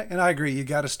 Definitely, and I agree. You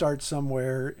got to start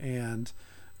somewhere, and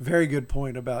very good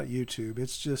point about YouTube.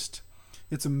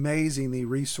 It's amazing the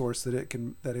resource that it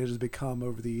has become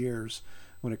over the years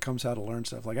when it comes how to learn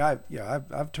stuff. Like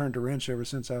I've turned a wrench ever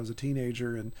since I was a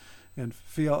teenager, and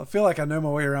feel like I know my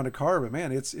way around a car. But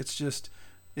man, it's just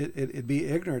it'd be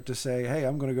ignorant to say, hey,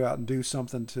 I'm going to go out and do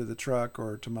something to the truck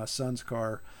or to my son's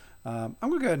car. I'm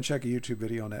going to go ahead and check a YouTube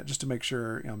video on that just to make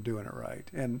sure I'm doing it right.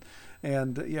 And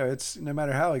it's no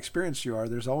matter how experienced you are,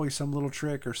 there's always some little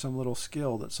trick or some little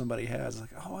skill that somebody has.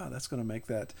 Like, oh wow, that's going to make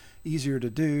that easier to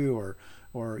do,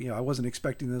 or I wasn't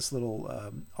expecting this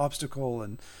little obstacle,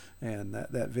 and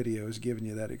that video is giving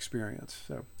you that experience.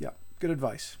 So yeah, good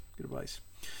advice.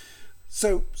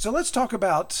 So let's talk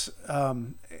about,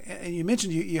 and you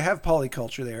mentioned you have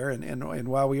polyculture there, and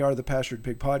while we are the Pastured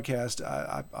Pig podcast,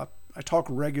 I talk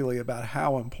regularly about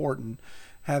how important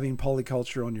having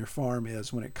polyculture on your farm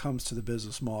is when it comes to the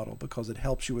business model, because it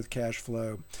helps you with cash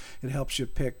flow. It helps you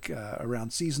pick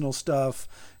around seasonal stuff.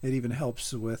 It even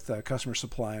helps with customer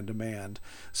supply and demand.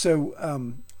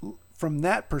 So from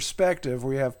that perspective,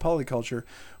 where you have polyculture,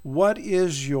 what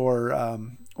is your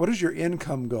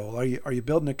income goal? Are you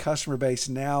building a customer base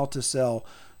now to sell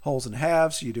wholes and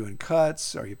halves? Are you doing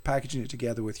cuts? Are you packaging it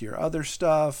together with your other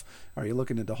stuff? Are you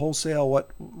looking into wholesale?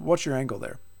 What's your angle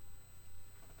there?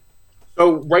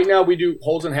 So right now we do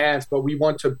wholes and halves, but we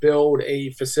want to build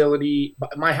a facility.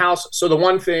 My house. So the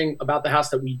one thing about the house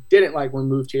that we didn't like when we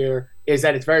moved here is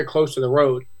that it's very close to the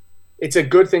road. It's a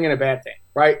good thing and a bad thing,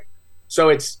 right? So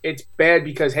it's bad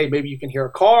because, hey, maybe you can hear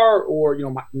a car, or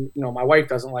my wife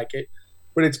doesn't like it,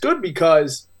 but it's good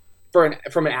because from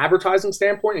an advertising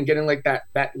standpoint and getting like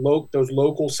those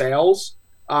local sales.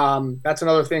 That's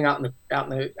another thing out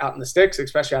in the sticks,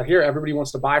 especially out here. Everybody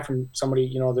wants to buy from somebody,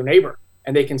 their neighbor,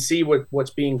 and they can see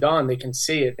what's being done. They can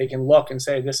see it. They can look and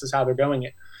say, this is how they're doing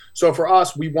it. So for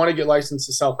us, we want to get licensed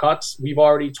to sell cuts. We've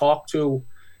already talked to,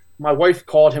 my wife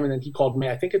called him and then he called me.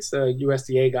 I think it's the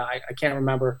USDA guy. I can't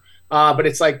remember. But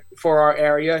it's like for our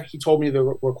area, he told me the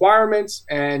requirements,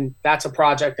 and that's a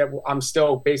project that I'm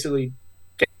still basically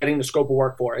getting the scope of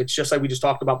work for. It's just like we just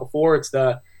talked about before. It's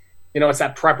it's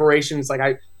that preparation. It's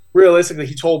like realistically,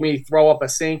 he told me throw up a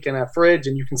sink and a fridge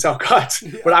and you can sell cuts.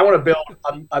 Yeah. But I want to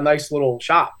build a nice little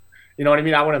shop. You know what I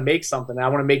mean? I want to make something. I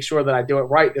want to make sure that I do it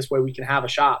right. This way we can have a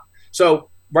shop. So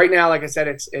right now, like I said,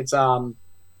 it's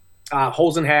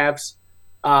wholes and halves.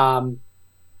 And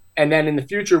then in the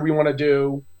future, we want to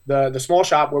do the small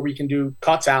shop where we can do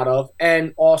cuts out of.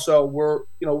 And also we're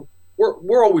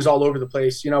always all over the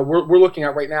place. We're looking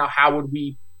at right now, how would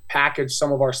we package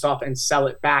some of our stuff and sell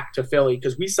it back to Philly?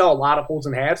 Because we sell a lot of wholes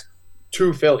and halves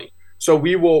to Philly. So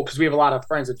we will, because we have a lot of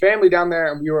friends and family down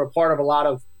there, and we were a part of a lot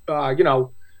of,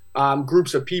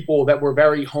 groups of people that were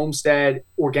very homestead,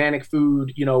 organic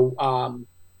food, they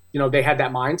had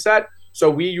that mindset. So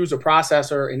we use a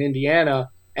processor in Indiana,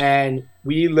 and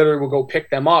we literally will go pick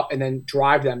them up and then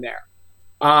drive them there.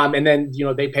 And then,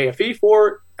 they pay a fee for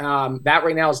it. That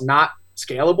right now is not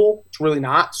scalable. It's really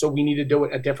not. So we need to do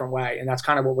it a different way. And that's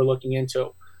kind of what we're looking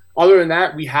into. Other than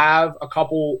that, we have a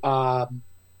couple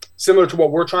similar to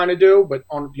what we're trying to do, but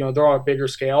on, they're on a bigger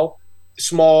scale,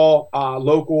 small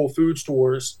local food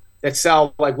stores that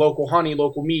sell like local honey,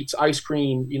 local meats, ice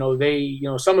cream.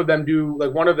 Some of them do,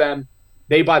 like one of them,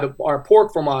 they buy our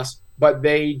pork from us, but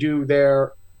they do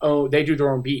their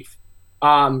own beef.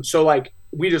 So like,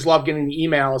 we just love getting the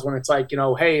emails when it's like,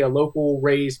 hey, a local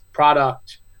raised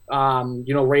product,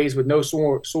 raised with no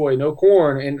soy, no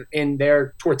corn in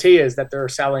their tortillas that they're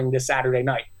selling this Saturday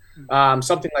night.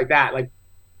 Something like that. Like,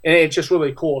 and it's just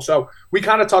really cool. So we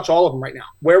kind of touch all of them right now.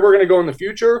 Where we're going to go in the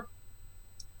future,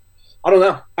 I don't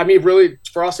know. I mean, really,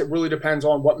 for us, it really depends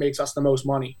on what makes us the most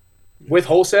money. With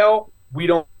wholesale, we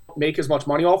don't make as much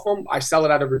money off them. I sell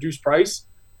it at a reduced price,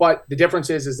 but the difference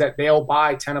is that they'll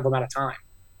buy 10 of them at a time.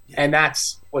 And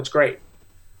that's what's great.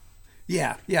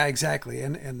 Yeah, exactly.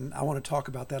 And I want to talk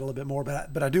about that a little bit more,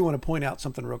 but I do want to point out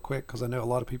something real quick, because I know a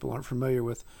lot of people aren't familiar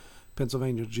with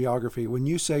Pennsylvania geography. When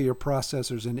you say your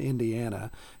processors in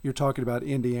Indiana, you're talking about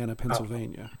Indiana,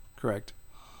 Pennsylvania, correct?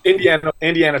 Indiana,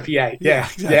 PA. Yeah,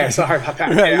 exactly. Yeah. Sorry about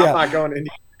that. Right, yeah. I'm not going to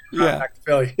Indiana. Back to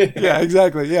Philly. Yeah,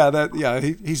 exactly. Yeah,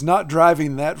 he's not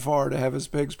driving that far to have his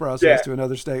pigs processed to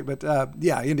another state. But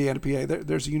Indiana, PA.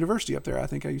 There's a university up there. I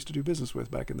think I used to do business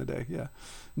with back in the day. Yeah,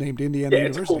 named Indiana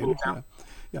University. It's a cool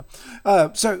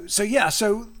yeah.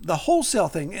 So the wholesale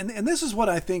thing, and this is what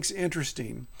I think's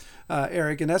interesting,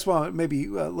 Eric, and that's why maybe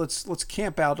let's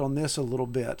camp out on this a little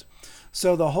bit.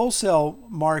 So the wholesale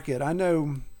market, I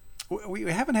know. We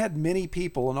haven't had many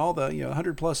people in all the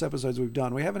 100 plus episodes we've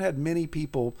done. We haven't had many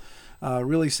people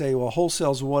really say, "Well,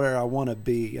 wholesale's where I want to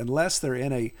be," unless they're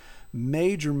in a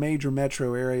major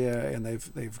metro area and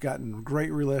they've gotten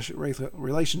great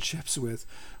relationships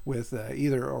with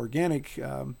either organic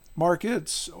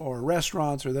markets or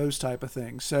restaurants or those type of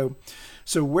things. So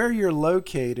where you're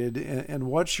located and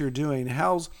what you're doing,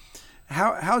 how's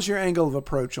your angle of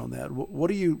approach on that?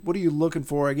 What are you looking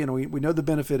for? Again, we know the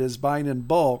benefit is buying in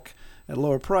bulk at a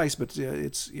lower price, but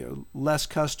it's less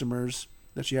customers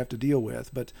that you have to deal with.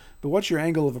 But what's your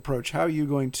angle of approach? How are you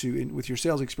going to, with your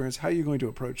sales experience, how are you going to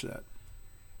approach that?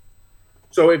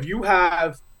 So if you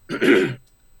have, if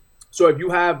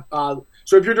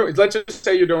you're doing, let's just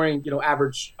say you're doing,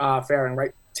 average fairing,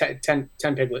 right? 10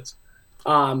 piglets.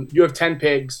 You have 10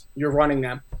 pigs, you're running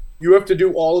them. You have to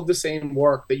do all of the same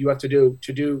work that you have to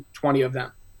do 20 of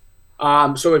them.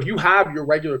 So if you have your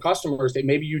regular customers that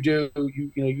maybe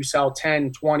you sell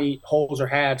 10, 20 wholes or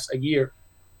halves a year.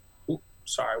 Oops,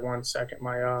 sorry, 1 second.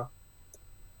 Can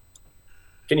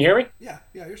you hear me? Yeah,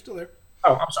 you're still there.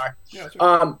 Oh, I'm sorry. Yeah, that's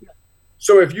right.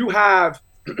 So if you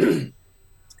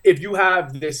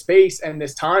have this space and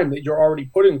this time that you're already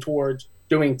putting towards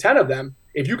doing 10 of them,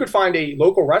 if you could find a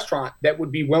local restaurant that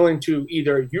would be willing to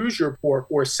either use your pork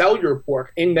or sell your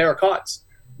pork in their cuts,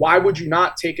 why would you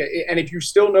not take it? And if you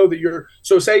still know that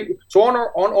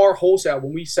on our wholesale,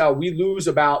 when we sell, we lose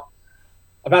about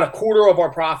a quarter of our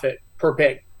profit per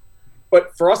pig.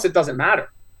 But for us, it doesn't matter.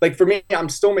 Like for me, I'm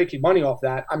still making money off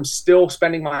that. I'm still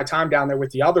spending my time down there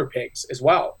with the other pigs as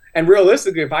well. And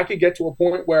realistically, if I could get to a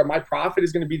point where my profit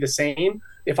is going to be the same,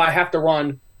 if I have to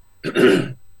run,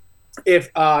 if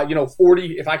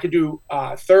I could do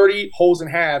 30 wholes and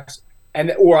halves,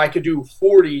 or I could do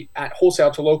 40 at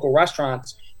wholesale to local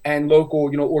restaurants and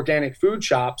local, organic food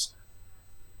shops,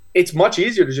 it's much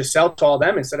easier to just sell to all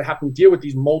them instead of having to deal with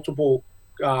these multiple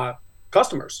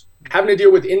customers, having to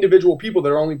deal with individual people that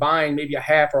are only buying maybe a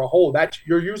half or a whole. That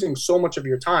you're using so much of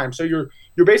your time. So you're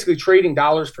basically trading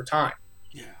dollars for time.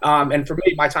 Yeah. And for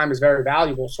me, my time is very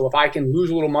valuable. So if I can lose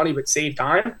a little money but save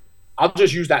time, I'll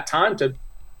just use that time to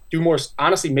do more,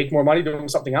 honestly, make more money doing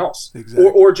something else. Exactly.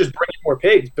 Or just bring in more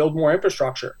pigs, build more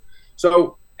infrastructure.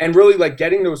 So, and really like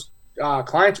getting those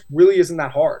clients really isn't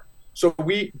that hard. So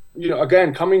we,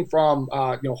 again, coming from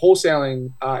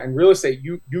wholesaling and real estate,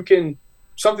 you can,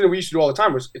 something that we used to do all the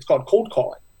time was, it's called cold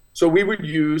calling. So we would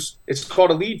use, it's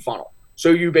called a lead funnel.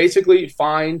 So you basically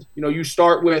find, you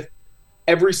start with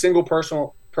every single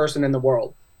person in the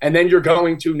world, and then you're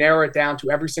going to narrow it down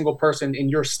to every single person in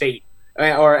your state,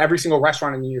 or every single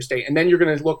restaurant in your state. And then you're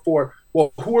going to look for,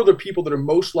 well, who are the people that are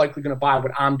most likely going to buy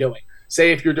what I'm doing?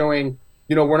 Say if you're doing,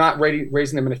 we're not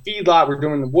raising them in a feedlot, we're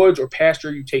doing the woods or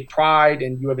pasture, you take pride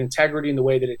and you have integrity in the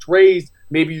way that it's raised.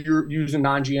 Maybe you're using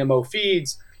non-GMO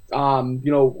feeds,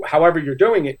 however you're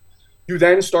doing it. You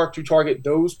then start to target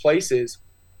those places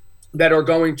that are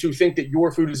going to think that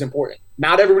your food is important.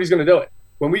 Not everybody's going to do it.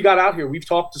 When we got out here, we've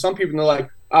talked to some people and they're like,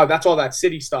 oh, that's all that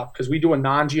city stuff, because we do a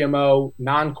non-GMO,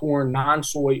 non-corn,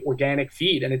 non-soy organic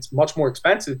feed, and it's much more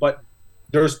expensive. But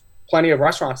there's plenty of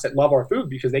restaurants that love our food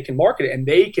because they can market it, and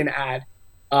they can add,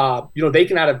 they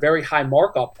can add a very high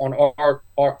markup on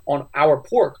our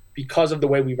pork because of the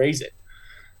way we raise it.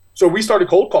 So we started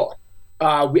cold calling,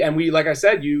 we like I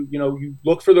said, you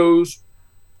look for those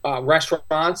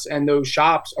restaurants and those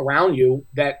shops around you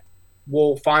that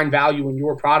will find value in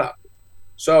your product.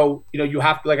 So, you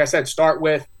have to, like I said, start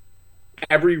with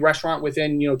every restaurant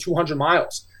within, 200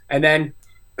 miles, and then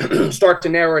start to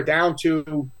narrow it down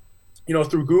to,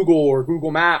 through Google or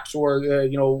Google Maps or,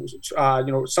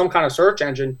 some kind of search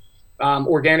engine,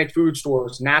 organic food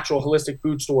stores, natural holistic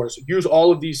food stores. Use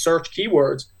all of these search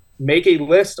keywords, make a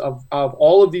list of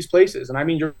all of these places. And I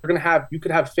mean, you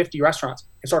could have 50 restaurants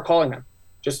and start calling them.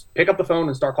 Just pick up the phone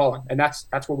and start calling. And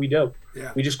that's what we do.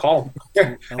 Yeah. We just call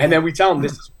them. And then we tell them,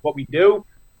 this is what we do.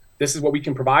 This is what we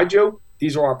can provide you.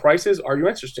 These are our prices. Are you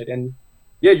interested? And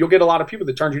yeah, you'll get a lot of people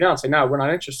that turn you down and say, no, we're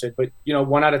not interested. But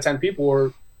 1 out of 10 people,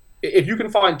 or if you can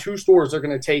find 2 stores, they're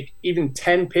going to take even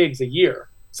 10 pigs a year,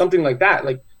 something like that.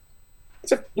 Like,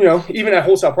 it's even at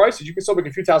wholesale prices, you can still make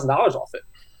a few $1,000s off it.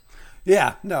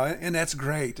 Yeah, no, and that's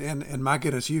great. And my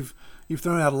goodness, you've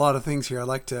thrown out a lot of things here. I'd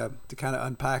like to kind of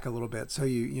unpack a little bit. So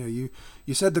you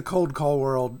said the cold call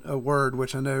word,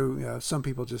 which I know some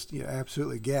people just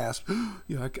absolutely gasp.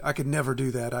 I could never do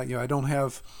that. I don't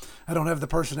have the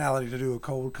personality to do a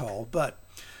cold call. But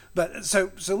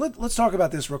so let's talk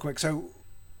about this real quick. So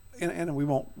and we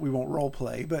won't role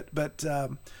play, but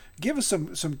give us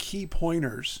some key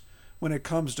pointers when it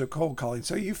comes to cold calling.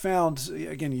 So you found,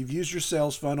 again, you've used your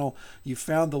sales funnel, you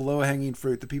found the low-hanging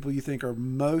fruit, the people you think are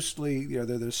mostly,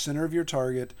 they're the center of your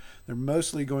target, they're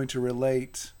mostly going to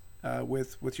relate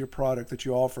with your product that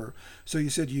you offer. So you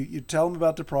said you tell them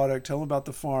about the product, tell them about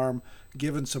the farm,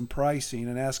 give them some pricing,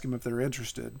 and ask them if they're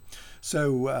interested.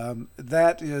 So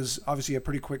that is obviously a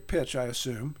pretty quick pitch, I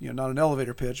assume. Not an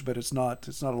elevator pitch, but it's not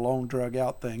a long drug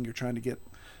out thing. You're trying to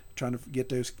get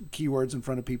those keywords in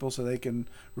front of people so they can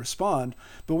respond.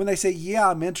 But when they say, yeah,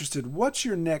 I'm interested, what's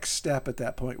your next step at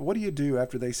that point? What do you do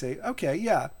after they say, okay,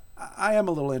 yeah, I am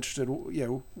a little interested.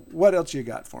 What else you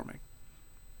got for me?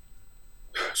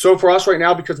 So for us right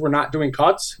now, because we're not doing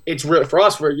cuts, it's really, for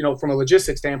us, we're, from a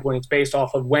logistics standpoint, it's based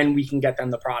off of when we can get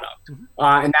them the product.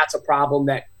 Mm-hmm. And that's a problem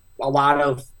that a lot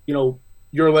of,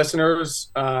 your listeners,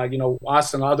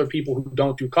 us and other people who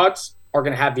don't do cuts are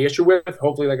going to have the issue with.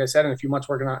 Hopefully, like I said, in a few months,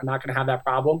 we're not going to have that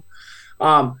problem.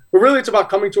 But really, it's about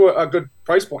coming to a good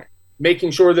price point,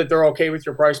 making sure that they're okay with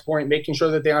your price point, making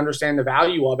sure that they understand the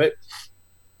value of it.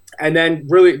 And then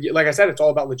really, like I said, it's all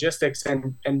about logistics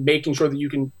and making sure that you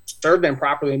can serve them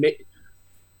properly. And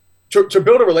to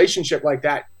build a relationship like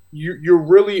that, you're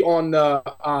really on the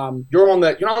you're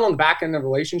not on the back end of the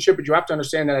relationship, but you have to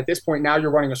understand that at this point now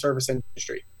you're running a service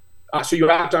industry. So you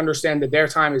have to understand that their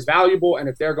time is valuable, and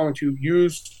if they're going to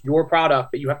use your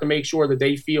product, that you have to make sure that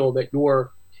they feel that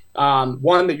you're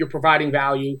one, that you're providing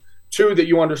value, 2, that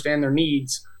you understand their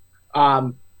needs,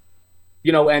 and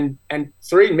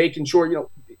 3, making sure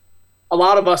a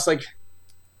lot of us, like,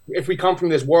 if we come from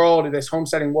this world, this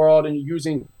homesteading world, and you're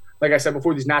using, like I said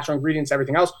before, these natural ingredients,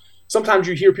 everything else, sometimes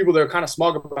you hear people that are kind of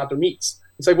smug about their meats.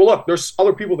 It's like, well, look, there's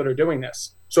other people that are doing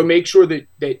this. So make sure that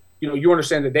you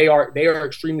understand that they are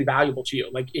extremely valuable to you.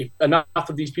 Like, if enough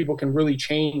of these people can really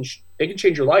change, they can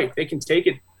change your life. They can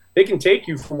take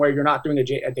you from where you're not doing a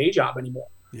day job anymore.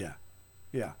 Yeah.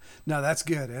 Yeah. No, that's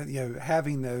good.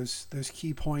 Having those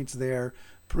key points there,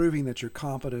 proving that you're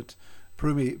competent,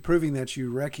 proving that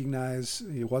you recognize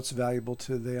what's valuable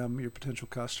to them, your potential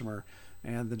customer,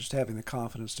 and then just having the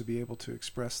confidence to be able to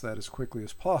express that as quickly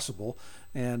as possible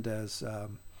and as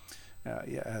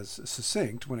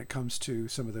succinct when it comes to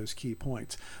some of those key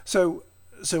points. So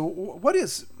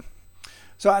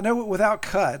I know without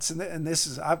cuts, and this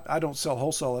is, I don't sell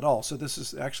wholesale at all, so this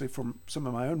is actually from some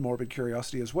of my own morbid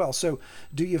curiosity as well. So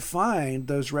do you find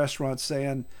those restaurants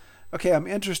saying, okay, I'm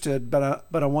interested, but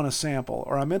I want a sample,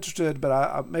 or I'm interested, but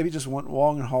I maybe just want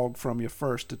long and hog from you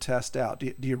first to test out.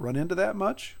 Do you run into that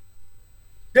much?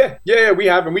 Yeah, we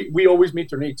have, and we always meet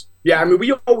their needs. Yeah, I mean,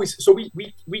 we always, so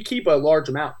we keep a large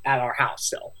amount at our house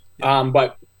still.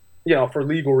 But for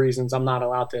legal reasons, I'm not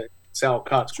allowed to sell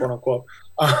cuts, Sure. quote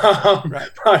unquote. Right.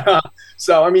 But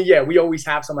so I mean, yeah, we always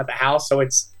have some at the house, so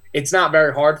it's not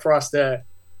very hard for us to,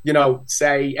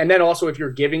 say. And then also, if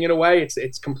you're giving it away,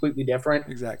 it's completely different.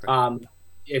 Exactly.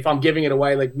 If I'm giving it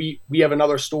away, like we have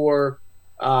another store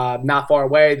not far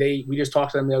away. We just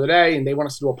talked to them the other day, and they want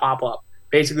us to do a pop up.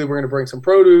 Basically, we're going to bring some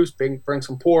produce, bring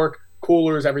some pork,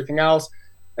 coolers, everything else.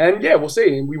 And yeah, we'll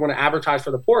see. And we want to advertise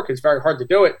for the pork. It's very hard to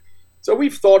do it. So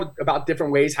we've thought about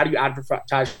different ways. How do you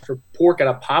advertise for pork at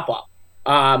a pop-up?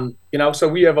 So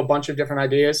we have a bunch of different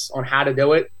ideas on how to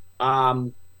do it.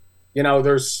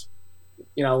 There's,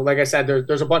 like I said,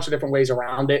 there's a bunch of different ways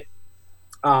around it.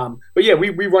 But yeah, we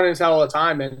run into that all the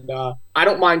time. And I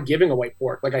don't mind giving away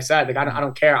pork. Like I said, like I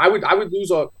don't care. I would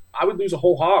lose a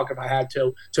whole hog if I had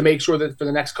to make sure that for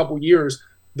the next couple of years,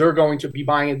 they're going to be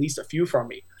buying at least a few from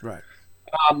me. Right.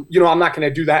 I'm not going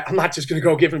to do that. I'm not just going to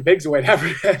go giving pigs away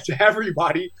to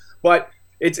everybody, but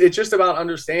it's just about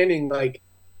understanding, like,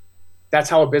 that's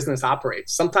how a business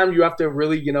operates. Sometimes you have to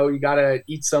really, you got to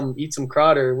eat some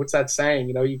crud, or what's that saying?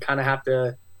 You kind of have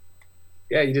to,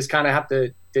 you just kind of have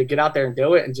to get out there and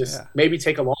do it, and just maybe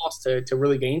take a loss to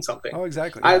really gain something. Oh,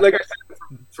 exactly. Like I said,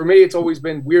 for me, it's always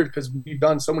been weird because we've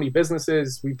done so many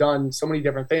businesses, we've done so many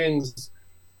different things.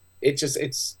 It's just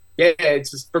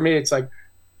for me, it's like,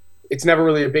 it's never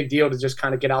really a big deal to just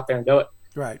kind of get out there and do it.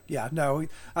 Right. Yeah. No,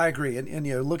 I agree. And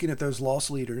looking at those loss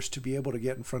leaders to be able to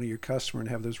get in front of your customer and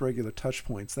have those regular touch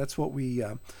points, that's what we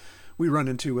run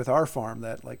into with our farm.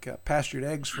 That pastured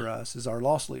eggs for us is our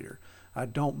loss leader. I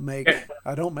don't make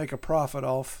a profit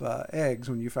off eggs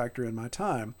when you factor in my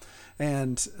time,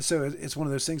 and so it's one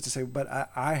of those things to say. But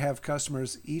I have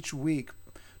customers each week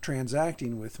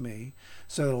transacting with me,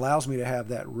 so it allows me to have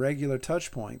that regular touch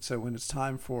point. So when it's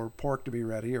time for pork to be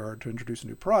ready or to introduce a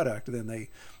new product, then they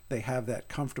have that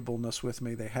comfortableness with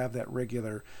me. They have that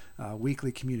regular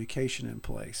weekly communication in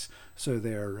place. So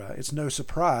it's no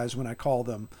surprise when I call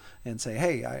them and say,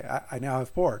 hey, I now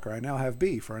have pork, or I now have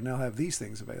beef, or I now have these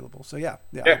things available. So yeah.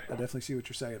 I definitely see what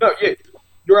you're saying. No, yeah,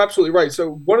 you're absolutely right.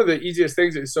 So one of the easiest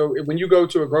things is, so when you go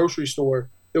to a grocery store,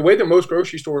 the way that most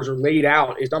grocery stores are laid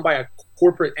out is done by a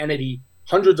corporate entity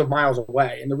hundreds of miles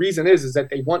away. And the reason is that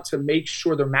they want to make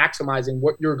sure they're maximizing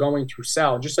what you're going to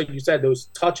sell. Just like you said, those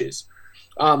touches.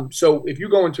 So if you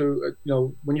go into,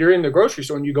 when you're in the grocery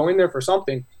store and you go in there for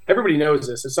something, everybody knows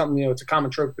this. It's something, it's a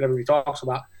common trope that everybody talks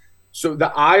about. So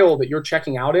the aisle that you're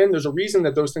checking out in, there's a reason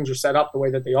that those things are set up the way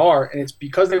that they are. And it's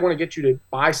because they want to get you to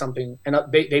buy something. And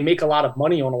they make a lot of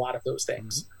money on a lot of those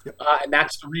things. Mm-hmm. Yep. And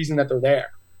that's the reason that they're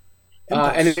there.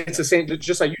 And it's the same,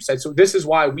 just like you said. So this is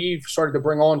why we've started to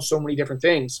bring on so many different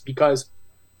things, because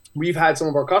we've had some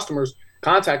of our customers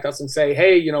contact us and say,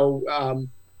 hey,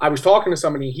 I was talking to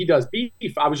somebody, he does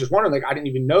beef. I was just wondering, I didn't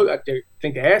even know that. They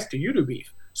think they asked, do you do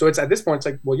beef? So it's at this point, it's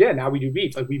like, well, yeah, now we do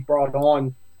beef. Like we brought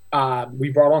on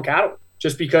cattle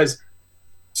just because,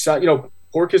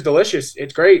 pork is delicious.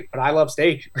 It's great, but I love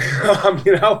steak,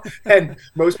 and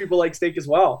most people like steak as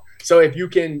well. So if you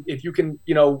can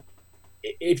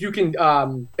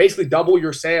basically double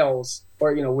your sales,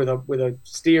 or with a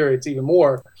steer, it's even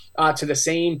more, to the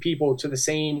same people, to the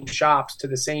same shops, to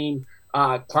the same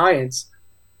clients.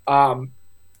 You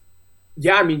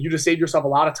just save yourself a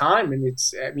lot of time, and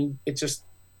it's just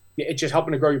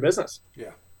helping to grow your business.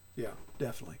 Yeah,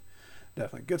 definitely.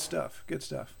 Good stuff.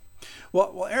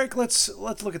 Well, Eric, let's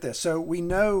look at this. So we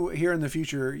know here in the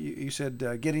future, you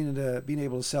said getting into being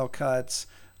able to sell cuts,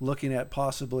 looking at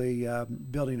possibly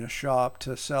building a shop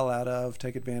to sell out of,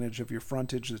 take advantage of your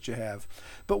frontage that you have.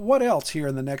 But what else here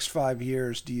in the next 5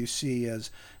 years do you see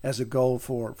as a goal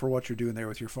for what you're doing there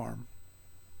with your farm?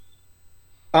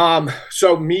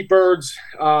 So meat birds,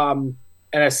 and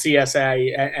a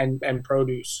CSA and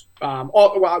produce. I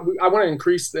want to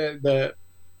increase the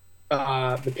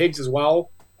pigs as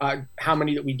well. How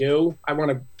many that we do, I want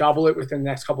to double it within the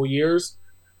next couple of years.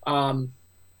 And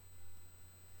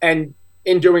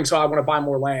in doing so, I want to buy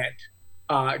more land,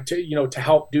 to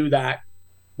help do that.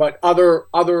 But other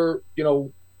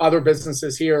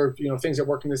businesses here, things that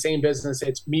work in the same business,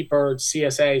 it's meat birds,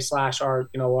 CSA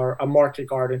 / our market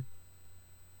garden.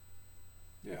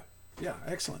 Yeah,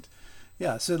 excellent.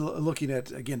 Yeah, so looking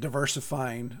at, again,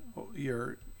 diversifying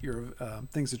your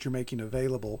things that you're making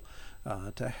available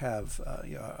to have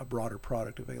a broader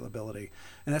product availability.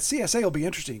 And that CSA will be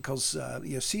interesting because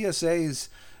CSAs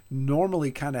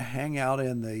normally kind of hang out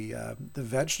in the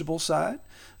vegetable side,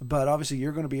 but obviously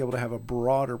you're going to be able to have a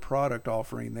broader product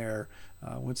offering there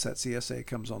once that CSA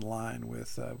comes online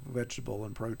with vegetable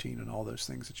and protein and all those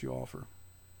things that you offer.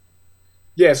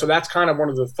 Yeah, so that's kind of one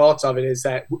of the thoughts of it is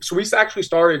that, so we actually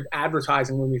started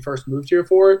advertising when we first moved here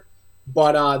for it,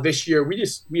 but this year we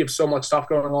have so much stuff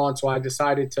going on, so I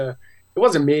decided to, it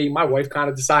wasn't me, my wife kind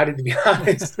of decided, to be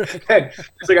honest. And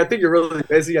it's like, I think you're really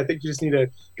busy, I think you just need to,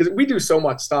 because we do so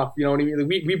much stuff, you know what I mean?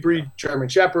 We breed German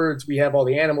Shepherds, we have all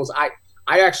the animals. I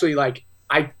actually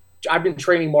I've been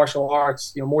training martial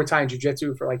arts, Muay Thai and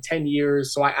Jiu-Jitsu for like 10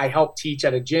 years, so I help teach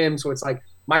at a gym, so it's like,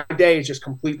 my day is just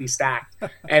completely stacked,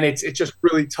 and it's just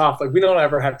really tough. Like, we don't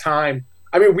ever have time.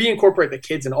 I mean, we incorporate the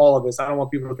kids in all of this. I don't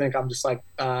want people to think I'm just like,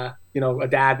 a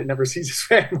dad that never sees his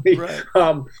family. Right.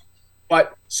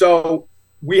 But so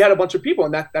we had a bunch of people,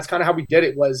 and that's kind of how we did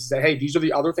it, was that, hey, these are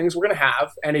the other things we're going to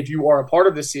have, and if you are a part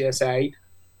of the CSA,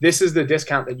 this is the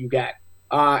discount that you get.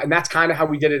 And that's kind of how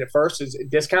we did it at first, is a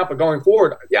discount. But going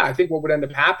forward, yeah, I think what would end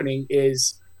up happening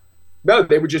is, no,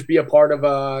 they would just be a part of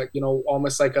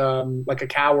almost like a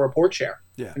cow or a pork share.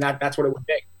 Yeah. And that's what it would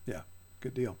be. Yeah.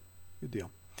 Good deal.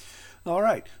 All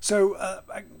right. So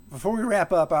before we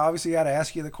wrap up, I obviously got to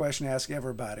ask you the question I ask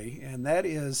everybody, and that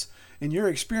is, in your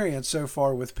experience so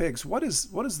far with pigs, what is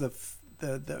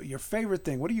your favorite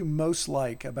thing? What do you most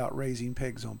like about raising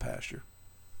pigs on pasture?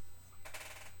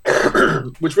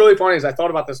 What's really funny is I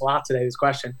thought about this a lot today, this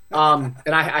question. And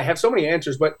I have so many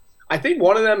answers, but I think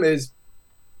one of them is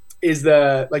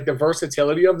the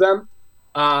versatility of them.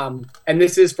 And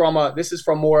this is from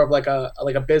more of like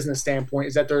a business standpoint,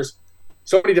 is that there's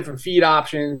so many different feed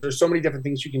options. There's so many different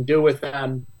things you can do with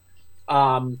them.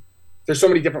 There's so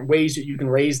many different ways that you can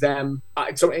raise them.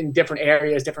 So in different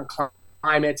areas, different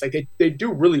climates, like they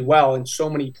do really well in so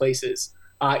many places,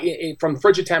 from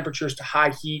frigid temperatures to high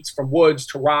heats, from woods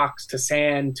to rocks to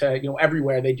sand to,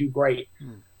 everywhere, they do great.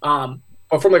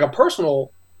 But from like a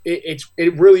personal, it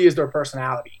really is their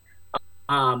personality.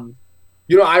 I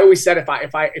always said if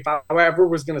I ever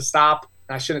was going to stop,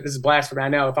 I shouldn't, this is blasphemy, I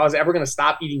know, if I was ever going to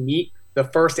stop eating meat, the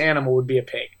first animal would be a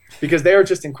pig, because they are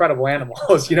just incredible animals.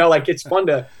 Like, it's fun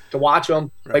to watch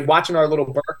them, right. Like watching our little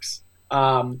Berks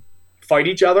fight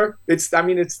each other. It's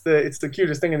the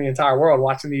cutest thing in the entire world,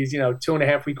 watching these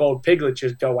 2.5-week-old piglets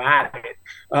just go at it.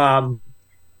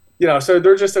 So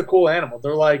they're just a cool animal.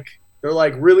 They're like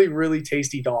really, really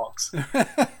tasty dogs.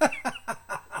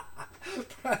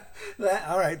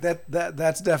 All right,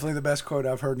 that's definitely the best quote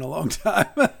I've heard in a long time.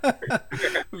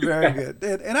 Very good,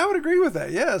 and I would agree with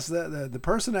that. Yes, the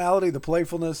personality, the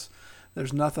playfulness.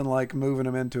 There's nothing like moving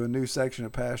them into a new section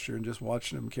of pasture and just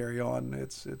watching them carry on.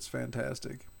 It's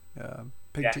fantastic.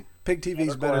 Pig TV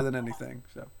is better than anything.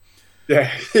 So.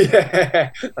 Yeah.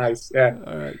 Nice. Yeah.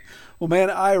 All right. Well, man,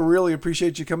 I really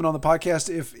appreciate you coming on the podcast.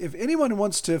 If anyone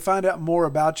wants to find out more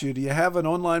about you, do you have an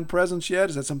online presence yet?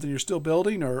 Is that something you're still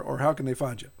building, or how can they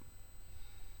find you?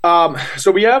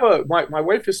 So we have my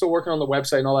wife is still working on the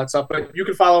website and all that stuff, but you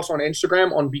can follow us on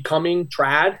Instagram on Becoming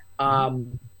Trad.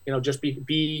 Just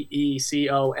BECOMING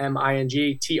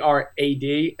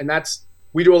TRAD, and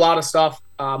we do a lot of stuff,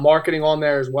 marketing on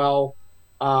there as well.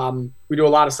 We do a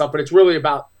lot of stuff, but it's really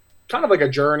about kind of like a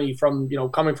journey from,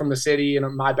 coming from the city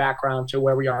and my background to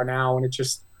where we are now. And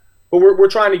but we're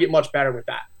trying to get much better with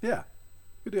that. Yeah.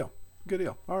 Good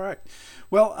deal. All right.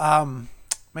 Well,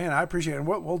 man, I appreciate it.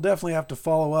 We'll definitely have to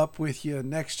follow up with you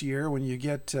next year when you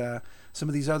get some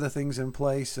of these other things in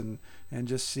place and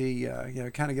just see,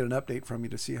 kind of get an update from you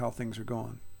to see how things are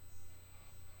going.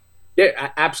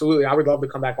 Yeah, absolutely. I would love to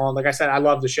come back on. Like I said, I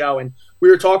love the show. And we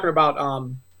were talking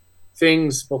about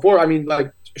things before. I mean,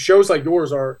 like, shows like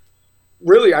yours are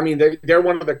really, I mean, they're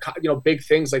one of the, big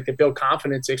things, like, that build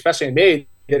confidence, especially in me,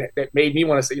 that made me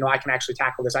want to say, I can actually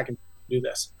tackle this. I can do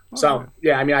this. Oh, so, man.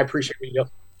 Yeah, I mean, I appreciate what you do.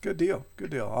 Good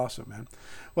deal. Awesome, man.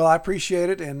 Well, I appreciate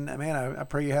it. And, man, I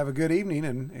pray you have a good evening,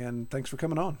 and thanks for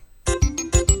coming on.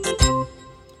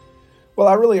 Well,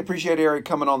 I really appreciate Eric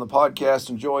coming on the podcast.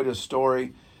 Enjoyed his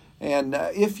story. And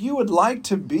if you would like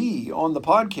to be on the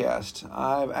podcast,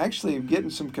 I'm actually getting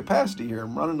some capacity here.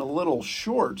 I'm running a little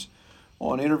short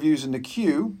on interviews in the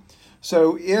queue.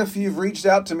 So if you've reached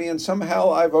out to me and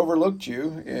somehow I've overlooked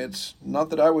you, it's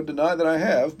not that I would deny that I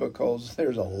have, because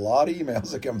there's a lot of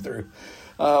emails that come through.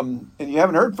 And you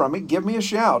haven't heard from me, give me a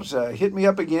shout. Hit me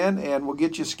up again and we'll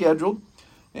get you scheduled.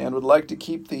 And would like to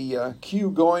keep the queue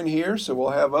going here, so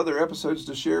we'll have other episodes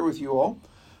to share with you all.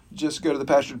 just go to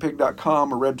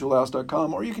thepasturedpig.com or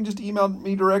redtoolhouse.com, or you can just email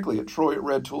me directly at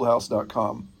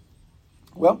troy@redtoolhouse.com.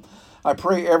 Well, I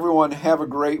pray everyone have a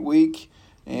great week,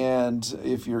 and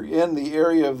if you're in the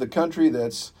area of the country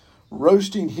that's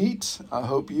roasting heat, I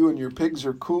hope you and your pigs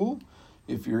are cool.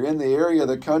 If you're in the area of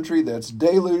the country that's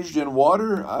deluged in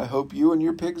water, I hope you and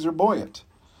your pigs are buoyant.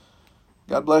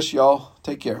 God bless y'all.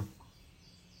 Take care.